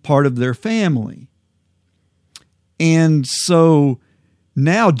owned part of their family. And so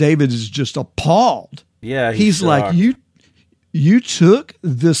now David is just appalled. Yeah, he's like, you took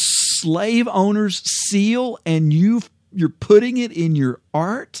the slave owner's seal and you're putting it in your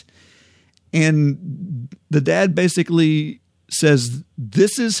art. And the dad basically says,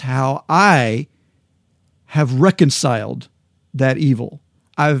 this is how I have reconciled that evil.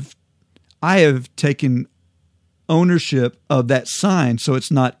 I have taken ownership of that sign, so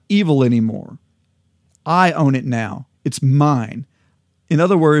it's not evil anymore. I own it now. It's mine. In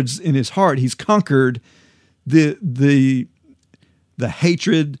other words, in his heart, he's conquered the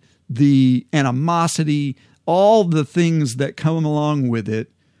hatred, the animosity, all the things that come along with it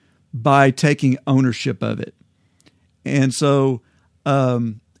by taking ownership of it. And so,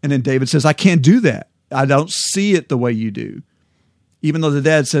 and then David says, I can't do that. I don't see it the way you do. Even though the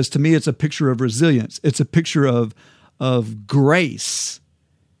dad says, to me, it's a picture of resilience. It's a picture of grace.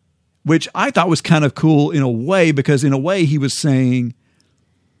 which I thought was kind of cool in a way, because in a way he was saying,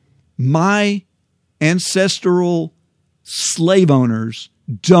 my ancestral slave owners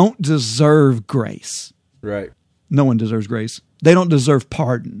don't deserve grace. Right. No one deserves grace. They don't deserve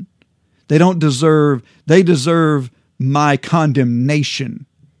pardon. They deserve my condemnation.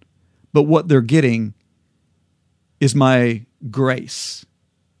 But what they're getting is my grace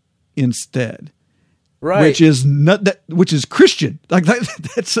instead. Right. Which is Christian. Like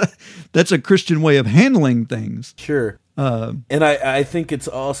that's a Christian way of handling things. Sure. And I think it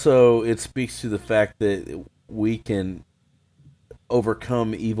speaks to the fact that we can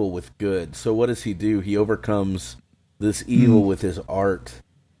overcome evil with good. So what does he do? He overcomes this evil with his art,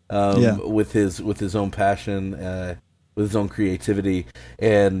 with his own passion, with his own creativity,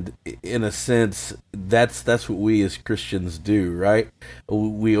 and in a sense, that's what we as Christians do, right?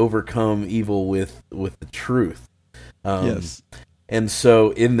 We overcome evil with the truth. Yes. And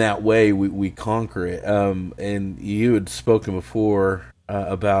so in that way, we conquer it. And you had spoken before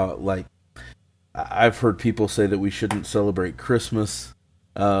about, like, I've heard people say that we shouldn't celebrate Christmas.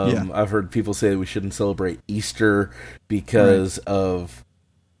 I've heard people say that we shouldn't celebrate Easter because of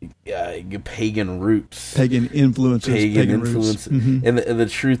pagan roots. Pagan influences. Pagan influence. Roots. Mm-hmm. And the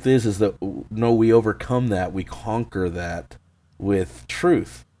truth is that, no, we overcome that. We conquer that with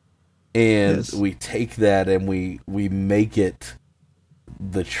truth. And we take that and we make it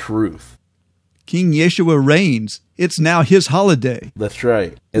the truth. King Yeshua reigns. It's now his holiday. That's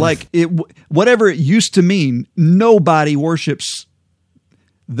right. And whatever it used to mean, nobody worships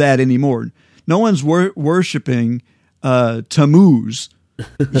that anymore. No one's worshiping Tammuz,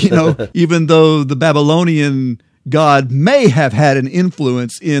 even though the Babylonian god may have had an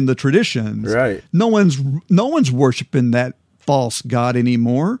influence in the traditions. Right. No one's worshiping that false god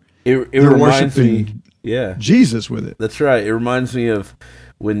anymore. It reminds me, Jesus with it. That's right. It reminds me of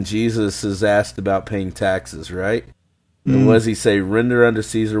when Jesus is asked about paying taxes, right? And what does he say? Render unto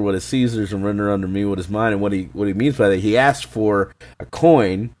Caesar what is Caesar's, and render unto me what is mine. And what he means by that, he asked for a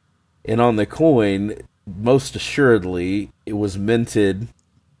coin, and on the coin, most assuredly, it was minted,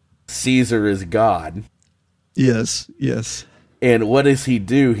 Caesar is God. Yes. And what does he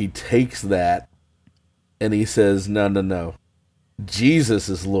do? He takes that, and he says, no. Jesus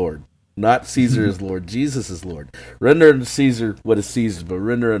is Lord. Not Caesar is Lord. Jesus is Lord. Render unto Caesar what is Caesar's, but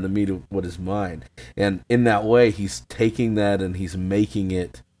render unto me what is mine. And in that way, he's taking that and he's making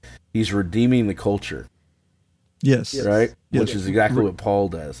it, he's redeeming the culture. Yes. Right? Yes. Which is exactly what Paul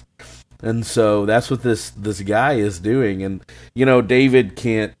does. And so that's what this guy is doing. And, David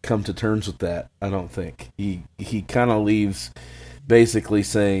can't come to terms with that, I don't think. He kind of leaves basically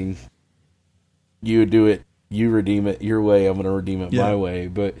saying, you do it, you redeem it your way, I'm going to redeem it my way.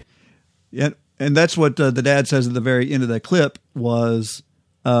 But yeah, and that's what the dad says at the very end of that clip was,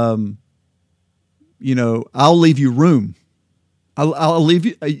 I'll leave you room. I'll leave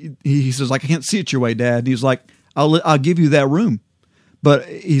you. He says, like, I can't see it your way, Dad. And he's like, I'll give you that room. But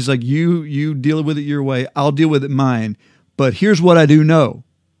he's like, you deal with it your way. I'll deal with it mine. But here's what I do know.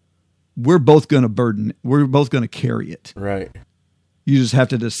 We're both going to burden. We're both going to carry it. Right. You just have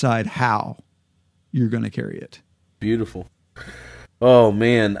to decide how you're going to carry it. Beautiful. Oh,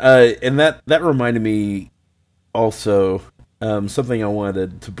 man. And that reminded me also something I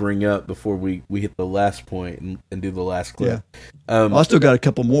wanted to bring up before we hit the last point and do the last clip. Yeah. I still got a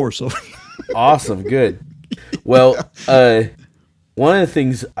couple more. So awesome. Good. Well, one of the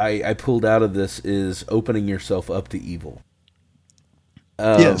things I pulled out of this is opening yourself up to evil.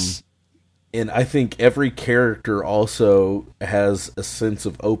 Yes. And I think every character also has a sense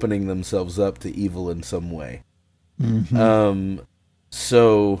of opening themselves up to evil in some way. Mm-hmm.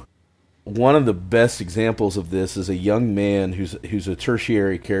 So one of the best examples of this is a young man who's a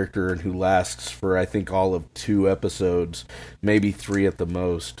tertiary character and who lasts for, I think, all of 2 episodes, maybe 3 at the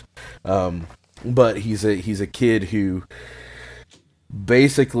most. But he's a kid who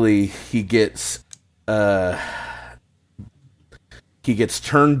basically he gets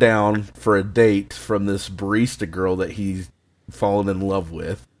turned down for a date from this barista girl that he's fallen in love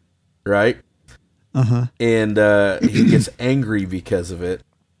with, right? Uh-huh. And he gets angry because of it.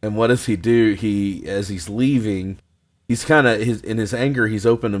 And what does he do? As he's leaving, he's kind of in his anger, he's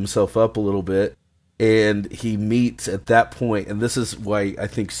opened himself up a little bit, and he meets at that point. And this is why I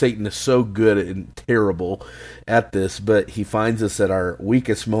think Satan is so good and terrible at this. But he finds us at our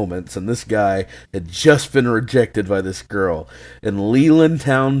weakest moments. And this guy had just been rejected by this girl, and Leland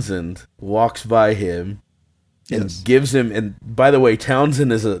Townsend walks by him. And gives him, and by the way,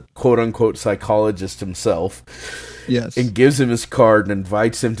 Townsend is a quote-unquote psychologist himself. Yes. And gives him his card and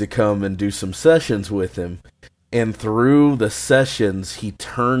invites him to come and do some sessions with him. And through the sessions, he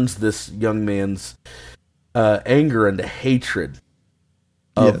turns this young man's anger into hatred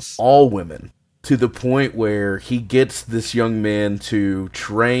of all women, to the point where he gets this young man to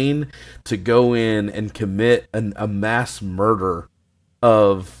train to go in and commit a mass murder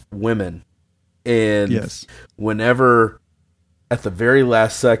of women. And whenever, at the very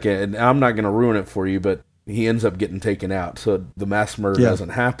last second, and I'm not going to ruin it for you, but he ends up getting taken out, so the mass murder doesn't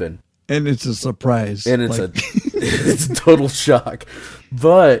happen. And it's a surprise. And it's it's a total shock.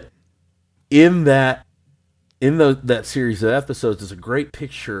 But in that series of episodes is a great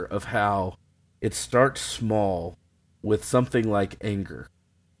picture of how it starts small with something like anger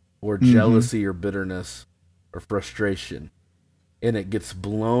or jealousy or bitterness or frustration, and it gets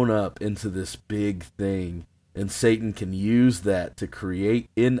blown up into this big thing, and Satan can use that to create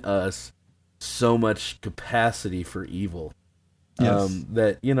in us so much capacity for evil.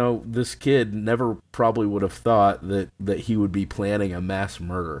 That, this kid never probably would have thought that he would be planning a mass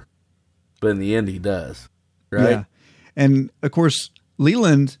murder, but in the end he does, right? Yeah. And of course,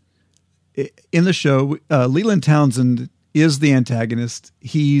 Leland, in the show, Leland Townsend is the antagonist.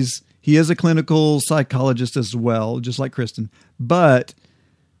 He is a clinical psychologist as well, just like Kristen. But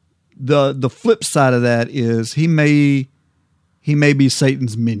the flip side of that is he may be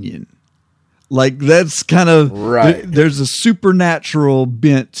Satan's minion. Like, that's kind of right. There's a supernatural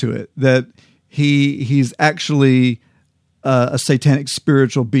bent to it, that he's actually a satanic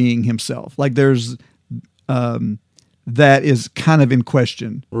spiritual being himself. Like, there's that is kind of in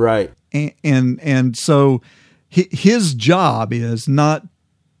question, right? And so his job has nothing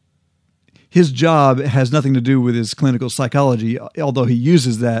to do with his clinical psychology, although he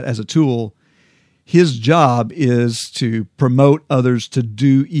uses that as a tool. His job is to promote others to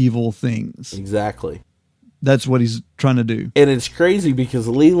do evil things. Exactly. That's what he's trying to do. And it's crazy because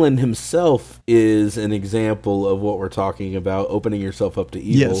Leland himself is an example of what we're talking about, opening yourself up to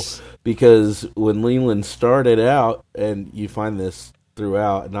evil. Yes. Because when Leland started out, and you find this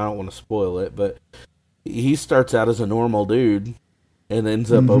throughout, and I don't want to spoil it, but he starts out as a normal dude and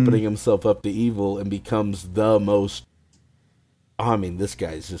ends up opening himself up to evil and becomes the most... I mean, this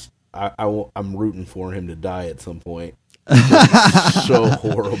guy's just... I'm rooting for him to die at some point. So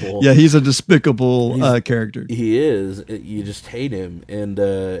horrible. Yeah, he's a despicable character. He is. You just hate him. And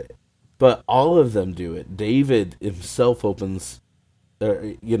but all of them do it. David himself gets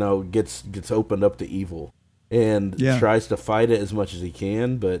opened up to evil and tries to fight it as much as he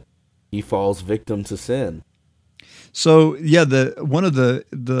can, but he falls victim to sin. So one of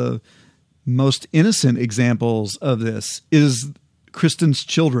the most innocent examples of this is Kristen's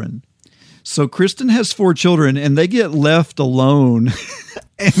children. So Kristen has 4 children, and they get left alone.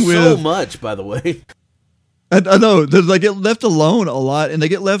 So much, by the way. I know. They get left alone a lot, and they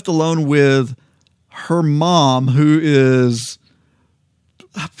get left alone with her mom, who is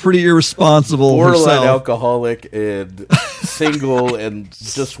pretty irresponsible borderline herself. Alcoholic and single and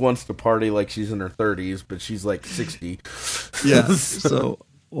just wants to party like she's in her 30s, but she's like 60. Yeah, so...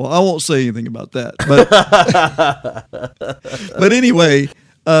 Well, I won't say anything about that, but anyway,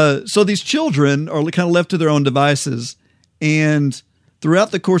 so these children are kind of left to their own devices, and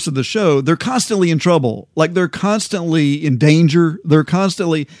throughout the course of the show, they're constantly in trouble. Like, they're constantly in danger. They're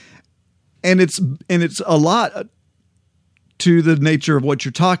constantly, and it's a lot to the nature of what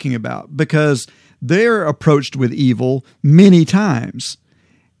you're talking about, because they're approached with evil many times,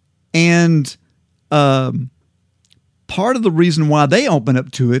 and part of the reason why they open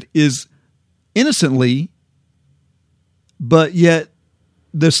up to it is innocently, but yet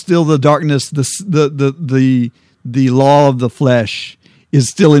there's still the darkness, the law of the flesh is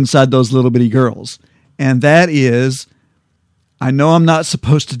still inside those little bitty girls. And that is, I know I'm not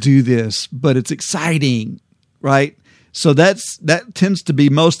supposed to do this, but it's exciting, right? So that tends to be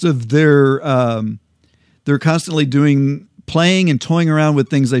most of their, they're constantly playing and toying around with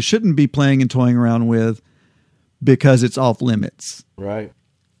things they shouldn't be playing and toying around with, because it's off limits. Right.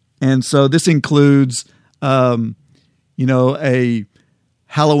 And so this includes, a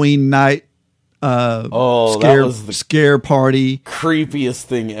Halloween night scare party. Creepiest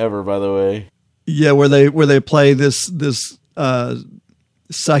thing ever, by the way. Yeah, where they play this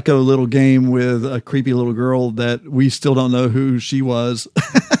psycho little game with a creepy little girl that we still don't know who she was.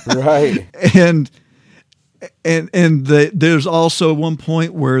 Right. and there's also one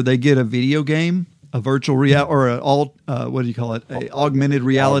point where they get a video game, a virtual reality, or what do you call it? Augmented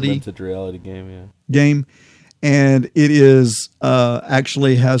reality game. And it is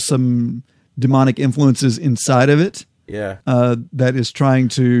actually has some demonic influences inside of it. Yeah. That is trying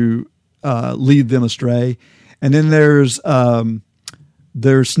to lead them astray. And then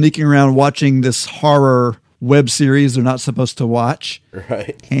they're sneaking around watching this horror web series they're not supposed to watch.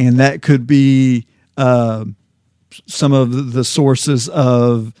 Right. And that could be some of the sources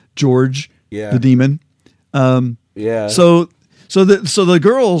of George, the demon. Yeah. So the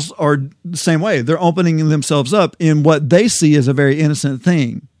girls are the same way. They're opening themselves up in what they see as a very innocent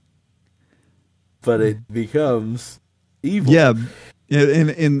thing. But it becomes evil. Yeah.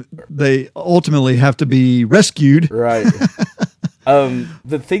 And they ultimately have to be rescued. Right.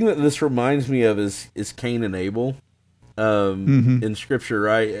 The thing that this reminds me of is Cain and Abel. In Scripture,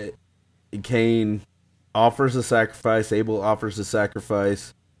 right? Cain offers a sacrifice. Abel offers a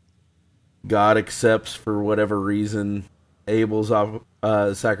sacrifice. God accepts for whatever reason Abel's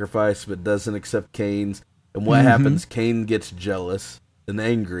sacrifice, but doesn't accept Cain's. And what happens? Cain gets jealous and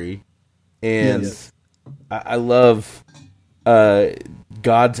angry. And I love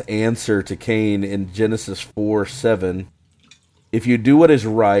God's answer to Cain in Genesis 4:7. If you do what is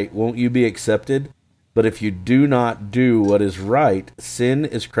right, won't you be accepted? But if you do not do what is right, sin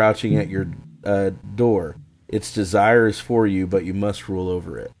is crouching at your door. Its desire is for you, but you must rule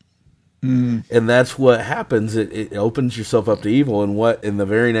over it. And that's what happens. It opens yourself up to evil. And what in the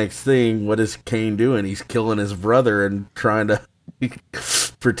very next thing, what is Cain doing? He's killing his brother and trying to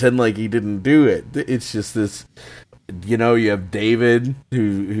pretend like he didn't do it. It's just this, you have David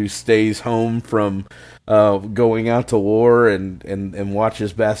who stays home from going out to war and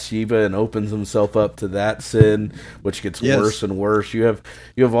watches Bathsheba and opens himself up to that sin, which gets worse and worse. You have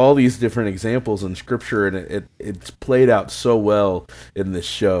all these different examples in Scripture, and it's played out so well in this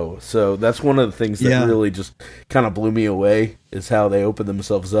show. So that's one of the things that really just kind of blew me away, is how they open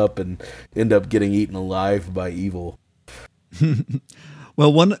themselves up and end up getting eaten alive by evil.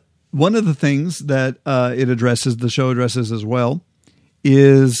 Well, one of the things that the show addresses as well,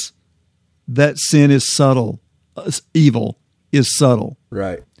 is that sin is subtle. Evil is subtle.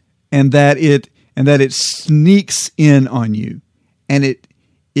 Right. And that it sneaks in on you, and it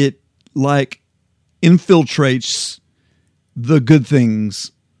like infiltrates the good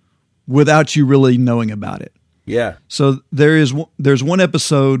things without you really knowing about it. Yeah. So there's one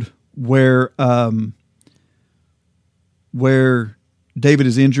episode where David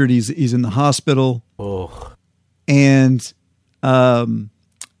is injured. He's in the hospital. Oh. And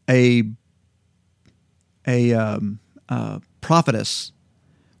prophetess.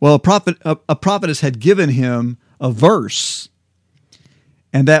 Well, a prophetess had given him a verse,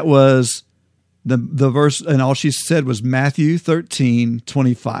 and that was the verse, and all she said was Matthew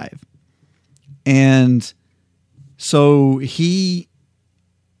 13:25. And so he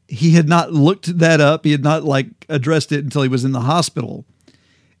had not looked that up. He had not addressed it until he was in the hospital.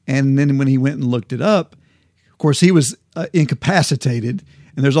 And then when he went and looked it up, of course, he was incapacitated,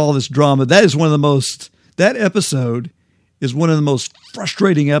 and there's all this drama. That episode is one of the most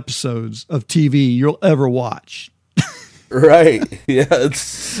frustrating episodes of TV you'll ever watch. Right. Yeah. It's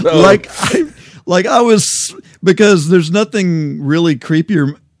so... I was, because there's nothing really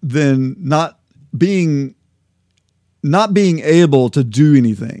creepier than not being able to do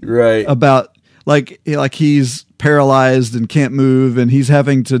anything. Right. About like he's paralyzed and can't move, and he's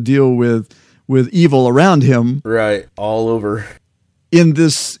having to deal with evil around him. Right. All over. In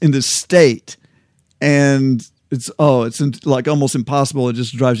this state. And it's almost impossible. It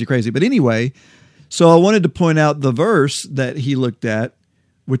just drives you crazy. But anyway, so I wanted to point out the verse that he looked at,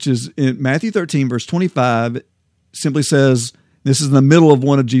 which is in Matthew 13, verse 25. It simply says, this is in the middle of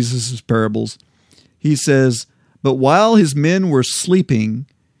one of Jesus' parables. He says, "But while his men were sleeping,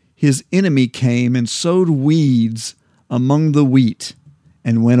 his enemy came and sowed weeds among the wheat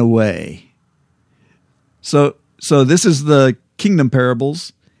and went away." So this is the kingdom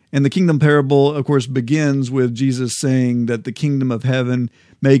parables. And the kingdom parable, of course, begins with Jesus saying that the kingdom of heaven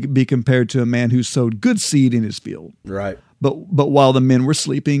may be compared to a man who sowed good seed in his field. Right. But while the men were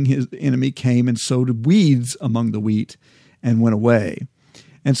sleeping, his enemy came and sowed weeds among the wheat and went away.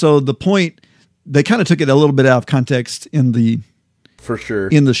 And so the point, they kind of took it a little bit out of context in the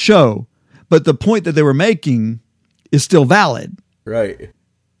show, but the point that they were making is still valid. Right.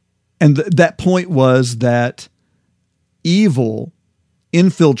 And that point was that evil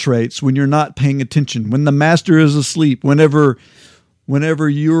infiltrates when you're not paying attention, when the master is asleep, whenever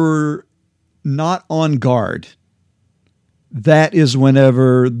you're not on guard. That is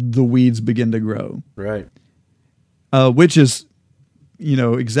whenever the weeds begin to grow. Right. Which is,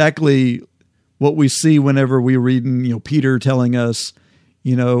 exactly what we see whenever we read, Peter telling us,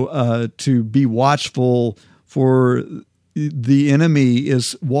 to be watchful, for the enemy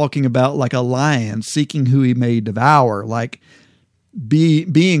is walking about like a lion, seeking who he may devour. Like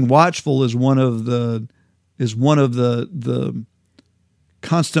being watchful is one of the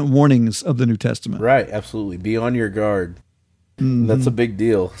constant warnings of the New Testament. Right, absolutely. Be on your guard. Mm-hmm. That's a big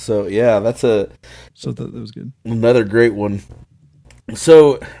deal. So yeah, that was good. Another great one.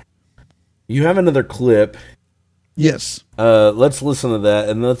 So you have another clip. Yes. Let's listen to that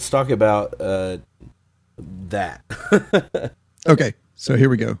and let's talk about that. Okay, so here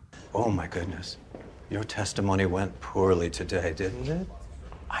we go. Oh my goodness. Your testimony went poorly today, didn't it?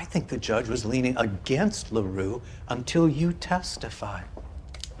 I think the judge was leaning against LaRue until you testified.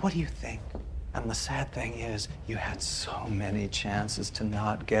 What do you think? And the sad thing is, you had so many chances to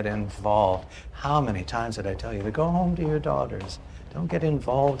not get involved. How many times did I tell you to go home to your daughters? Don't get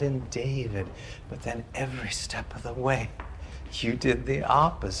involved in David. But then every step of the way, you did the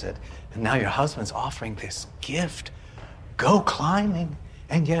opposite. And now your husband's offering this gift. Go climbing.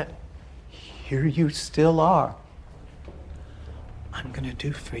 And yet, here you still are. I'm going to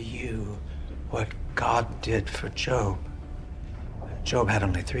do for you what God did for Job. Job had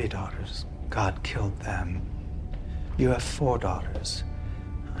only 3 daughters. God killed them. You have 4 daughters.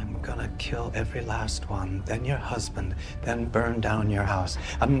 I'm gonna kill every last one, then your husband, then burn down your house.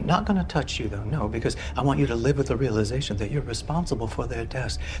 I'm not gonna touch you though, no, because I want you to live with the realization that you're responsible for their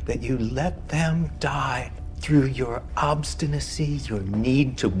deaths, that you let them die through your obstinacy, your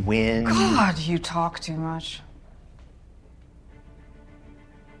need to win. God, you talk too much.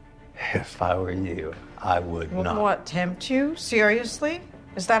 If I were you, I would not. What, tempt you? Seriously?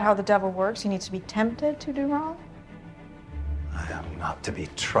 Is that how the devil works? He needs to be tempted to do wrong? I am not to be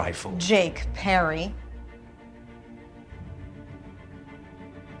trifled. Jake Perry.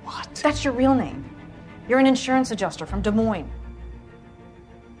 What? That's your real name. You're an insurance adjuster from Des Moines.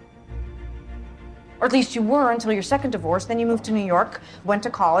 Or at least you were until your second divorce. Then you moved to New York, went to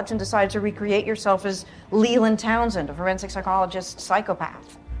college, and decided to recreate yourself as Leland Townsend, a forensic psychologist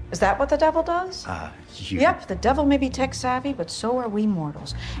psychopath. Is that what the devil does? Yep, the devil may be tech savvy, but so are we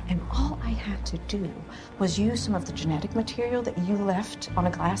mortals. And all I had to do was use some of the genetic material that you left on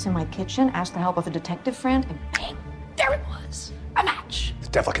a glass in my kitchen, ask the help of a detective friend, and bang, there it was. A match. The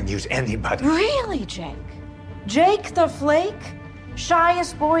devil can use anybody. Really, Jake? Jake the Flake?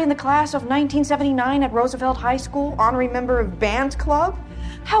 Shyest boy in the class of 1979 at Roosevelt High School, honorary member of band club?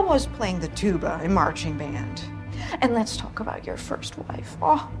 How was playing the tuba in marching band? And let's talk about your first wife.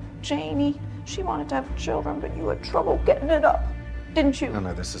 Oh, Janie, she wanted to have children, but you had trouble getting it up, didn't you?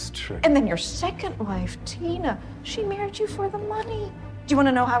 No, this is true. And then your second wife, Tina, she married you for the money. Do you want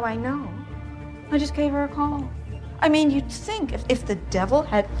to know how I know? I just gave her a call. I mean, you'd think if the devil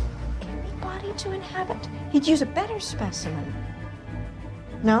had anybody to inhabit, he'd use a better specimen.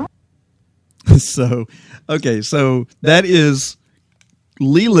 No? So that is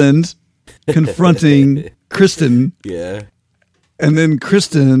Leland confronting Kristen. Yeah. And then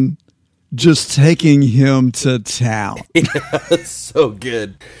Kristen just taking him to town. Yeah, that's so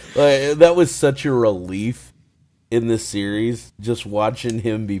good. That was such a relief in this series, just watching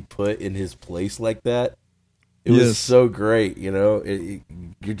him be put in his place like that. It was so great, you know.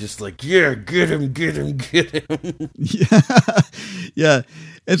 You're just like, yeah, get him. Yeah.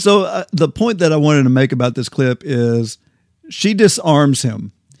 And so the point that I wanted to make about this clip is she disarms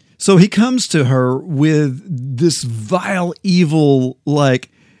him. So he comes to her with this vile, evil, like,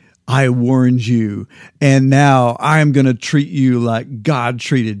 I warned you, and now I'm going to treat you like God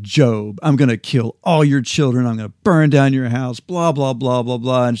treated Job. I'm going to kill all your children. I'm going to burn down your house, blah, blah, blah, blah,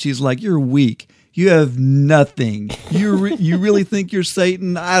 blah. And she's like, you're weak. You have nothing. You really think you're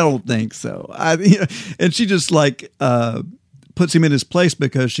Satan? I don't think so. And she just like puts him in his place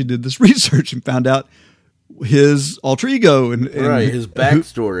because she did this research and found out his alter ego and his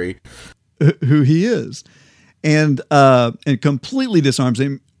backstory, who he is, and completely disarms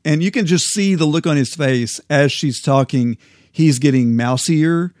him. And you can just see the look on his face as she's talking. He's getting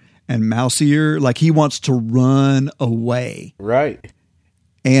mousier and mousier, like he wants to run away. Right.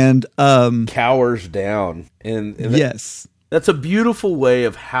 And cowers down. And yes, that's a beautiful way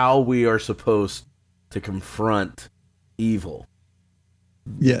of how we are supposed to confront evil.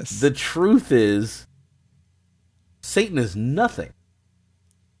 Yes. The truth is, Satan is nothing.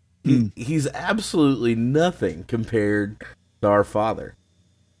 He's absolutely nothing compared to our Father.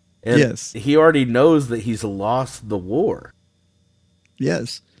 And yes. He already knows that he's lost the war.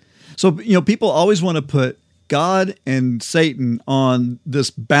 Yes. So, people always want to put God and Satan on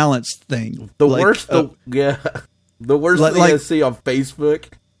this balanced thing. The worst thing I see on Facebook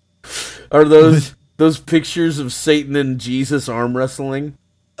are those pictures of Satan and Jesus arm wrestling.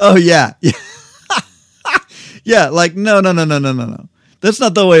 Oh yeah. Yeah, like no. That's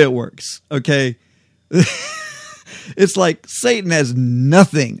not the way it works, okay? It's like Satan has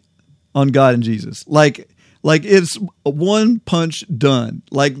nothing on God and Jesus. Like, Like, it's one punch done.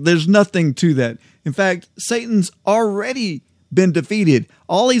 Like, there's nothing to that. In fact, Satan's already been defeated.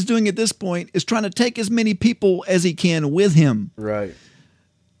 All he's doing at this point is trying to take as many people as he can with him. Right.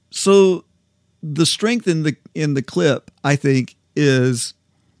 So the strength in the clip, I think, is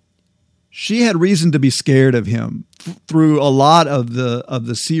she had reason to be scared of him through a lot of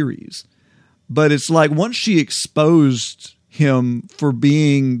the series. But it's like once she exposed him for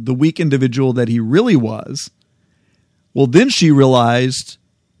being the weak individual that he really was, well, then she realized,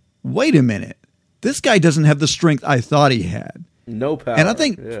 wait a minute, this guy doesn't have the strength I thought he had. No power. And I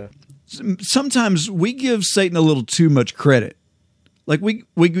think sometimes we give Satan a little too much credit. Like we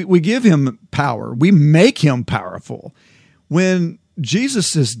give him power. We make him powerful when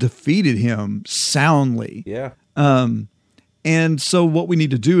Jesus has defeated him soundly. Yeah. And so what we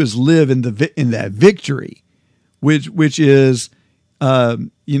need to do is live in that victory, which is,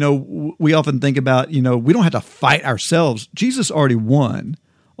 we often think about, we don't have to fight ourselves. Jesus already won.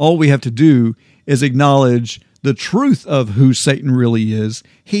 All we have to do is acknowledge the truth of who Satan really is.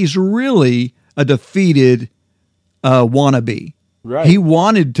 He's really a defeated wannabe. Right. He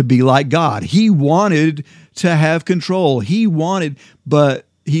wanted to be like God. He wanted to have control. But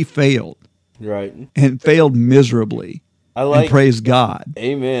he failed. Right. And failed miserably. And praise God.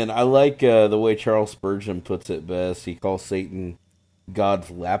 Amen. I like the way Charles Spurgeon puts it best. He calls Satan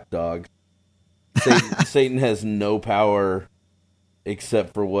God's lapdog. Satan has no power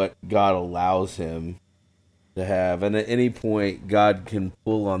except for what God allows him to have. And at any point, God can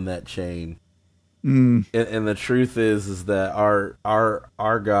pull on that chain. And the truth is that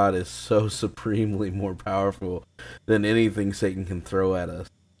our God is so supremely more powerful than anything Satan can throw at us.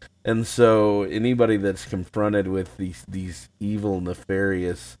 And so anybody that's confronted with these evil,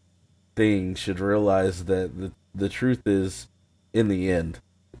 nefarious things should realize that the truth is, in the end,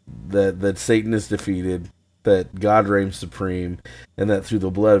 that Satan is defeated, that God reigns supreme, and that through the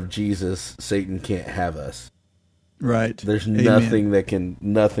blood of Jesus, Satan can't have us. Right. There's Amen. nothing that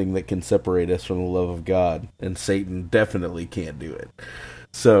can separate us from the love of God, and Satan definitely can't do it.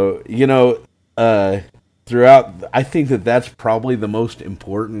 So, throughout, I think that's probably the most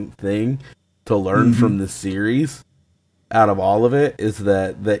important thing to learn from this series out of all of it, is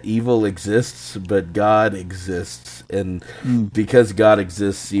that evil exists, but God exists. And because God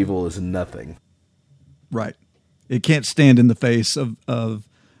exists, evil is nothing. Right. It can't stand in the face of the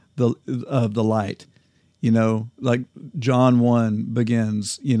light. Like John 1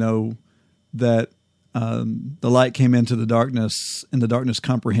 begins, that the light came into the darkness and the darkness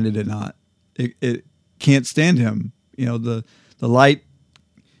comprehended it not. It can't stand him. The light,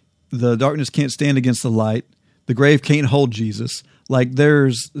 the darkness can't stand against the light. The grave can't hold Jesus. Like there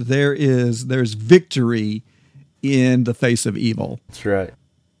is victory in the face of evil. That's right.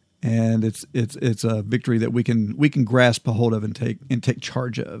 And it's a victory that we can grasp a hold of and take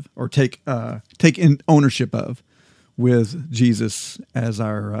charge of, or take in ownership of, with Jesus as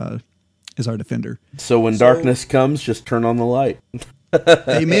our defender. So when darkness comes, just turn on the light.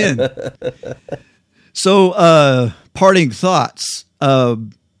 Amen. So parting thoughts,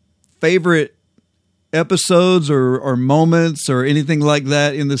 favorite episodes or moments or anything like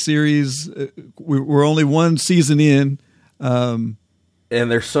that in the series. We're only one season in. And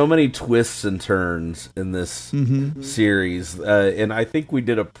there's so many twists and turns in this series, and I think we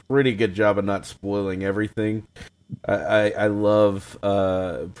did a pretty good job of not spoiling everything. I love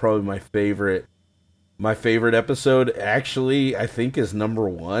probably my favorite episode. Actually, I think is number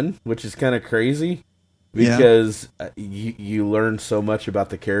 1, which is kind of crazy because you learn so much about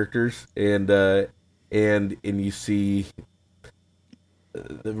the characters, and you see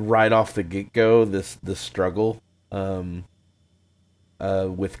right off the get-go this struggle.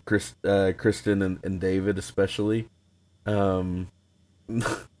 With Kristen and David especially. My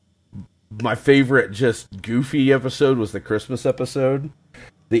favorite just goofy episode was the Christmas episode.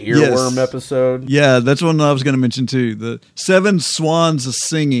 The earworm episode. Yeah, that's one I was going to mention too. The 7 Swans of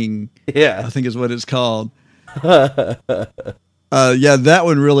Singing. Yeah. I think is what it's called. That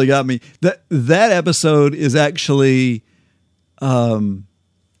one really got me. That episode is actually I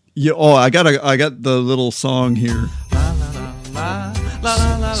got the little song here.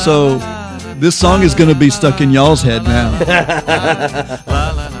 So this song is going to be stuck in y'all's head now.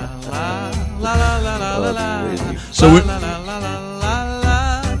 So we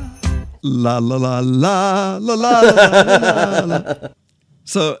la la la la la la la.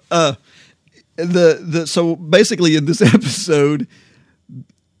 So so basically in this episode,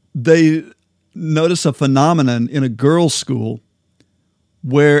 they notice a phenomenon in a girls' school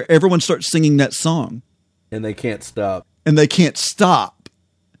where everyone starts singing that song, and they can't stop.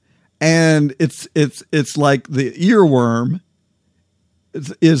 And it's like the earworm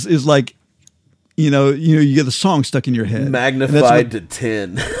is like, you get the song stuck in your head. Magnified to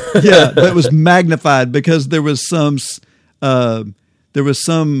 10. Yeah, but it was magnified because there was some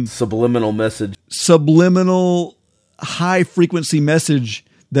subliminal message. Subliminal high frequency message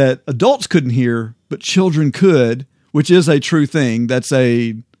that adults couldn't hear, but children could, which is a true thing. That's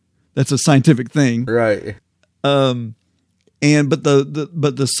a scientific thing. Right. But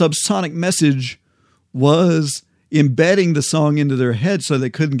the subsonic message was embedding the song into their head so they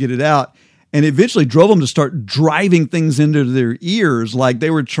couldn't get it out, and eventually drove them to start driving things into their ears like they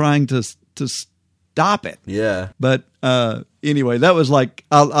were trying to stop it. Yeah. But anyway, that was like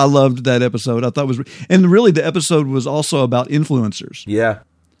I loved that episode. I thought it was, and really the episode was also about influencers. Yeah.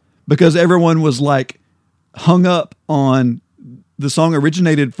 Because everyone was like hung up on the song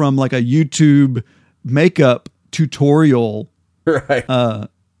originated from like a YouTube makeup tutorial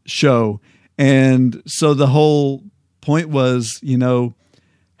show. And so the whole point was,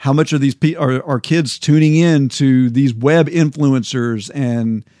 how much are these are kids tuning in to these web influencers,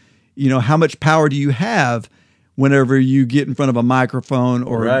 and, how much power do you have whenever you get in front of a microphone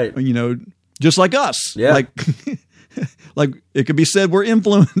or, just like us. Yeah. Like it could be said we're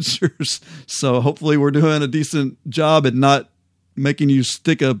influencers. So hopefully we're doing a decent job at not making you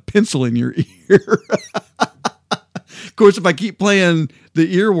stick a pencil in your ear. Of course, if I keep playing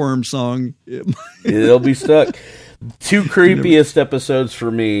the earworm song, it'll be stuck. Two creepiest episodes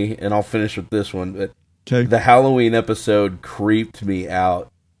for me, and I'll finish with this one. But the Halloween episode creeped me out.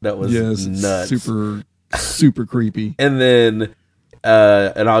 That was nuts. Super, super creepy. And then,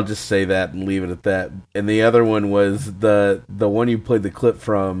 and I'll just say that and leave it at that. And the other one was the one you played the clip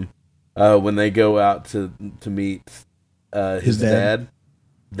from when they go out to meet his dad.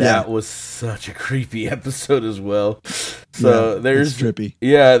 That was such a creepy episode as well. So there's trippy.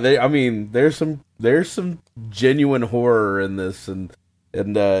 Yeah, there's some genuine horror in this, and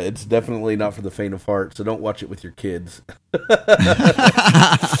it's definitely not for the faint of heart. So don't watch it with your kids.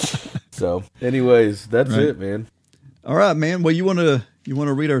 So, anyways, that's it, man. All right, man. Well, you want to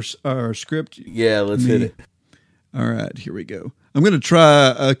read our script? Yeah, let's hit it. All right, here we go. I'm going to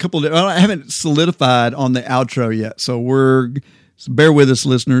try a couple of. I haven't solidified on the outro yet, so bear with us,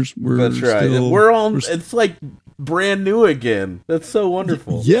 listeners. That's right. It's like brand new again. That's so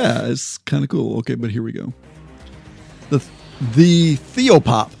wonderful. Yeah, it's kind of cool. Okay, but here we go. The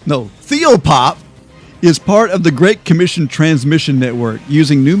Theopop. No, Theopop is part of the Great Commission Transmission Network,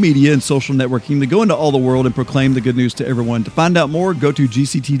 using new media and social networking to go into all the world and proclaim the good news to everyone. To find out more, go to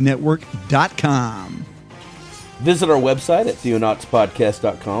gctnetwork.com. Visit our website at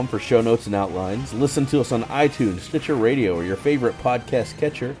theonautspodcast.com for show notes and outlines. Listen to us on iTunes, Stitcher Radio, or your favorite podcast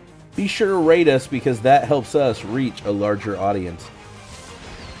catcher. Be sure to rate us because that helps us reach a larger audience.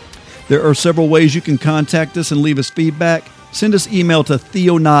 There are several ways you can contact us and leave us feedback. Send us email to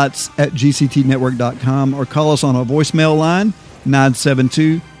theonauts@gctnetwork.com or call us on our voicemail line,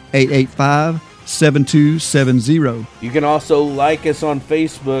 972-885-7270. You can also like us on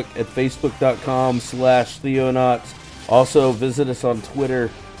Facebook at facebook.com/theonauts. Also visit us on Twitter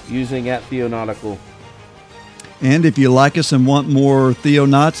using @theonautical. And if you like us and want more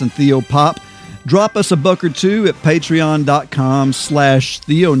Theonauts and Theopop, drop us $1 or $2 at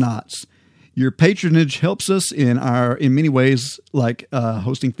patreon.com/theonauts. Your patronage helps us in many ways, like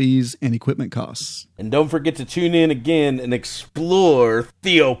hosting fees and equipment costs. And don't forget to tune in again and explore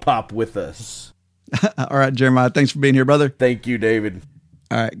Theopop with us. All right, Jeremiah, thanks for being here, brother. Thank you, David.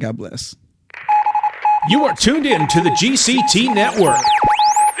 All right, God bless. You are tuned in to the GCT Network.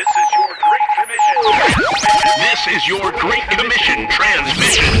 This is your Great Commission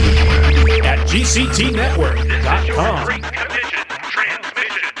transmission. At GCTnetwork.com.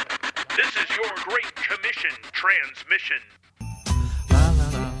 This is your Great Commission transmission. La la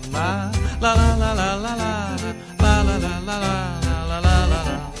la la la la la la la.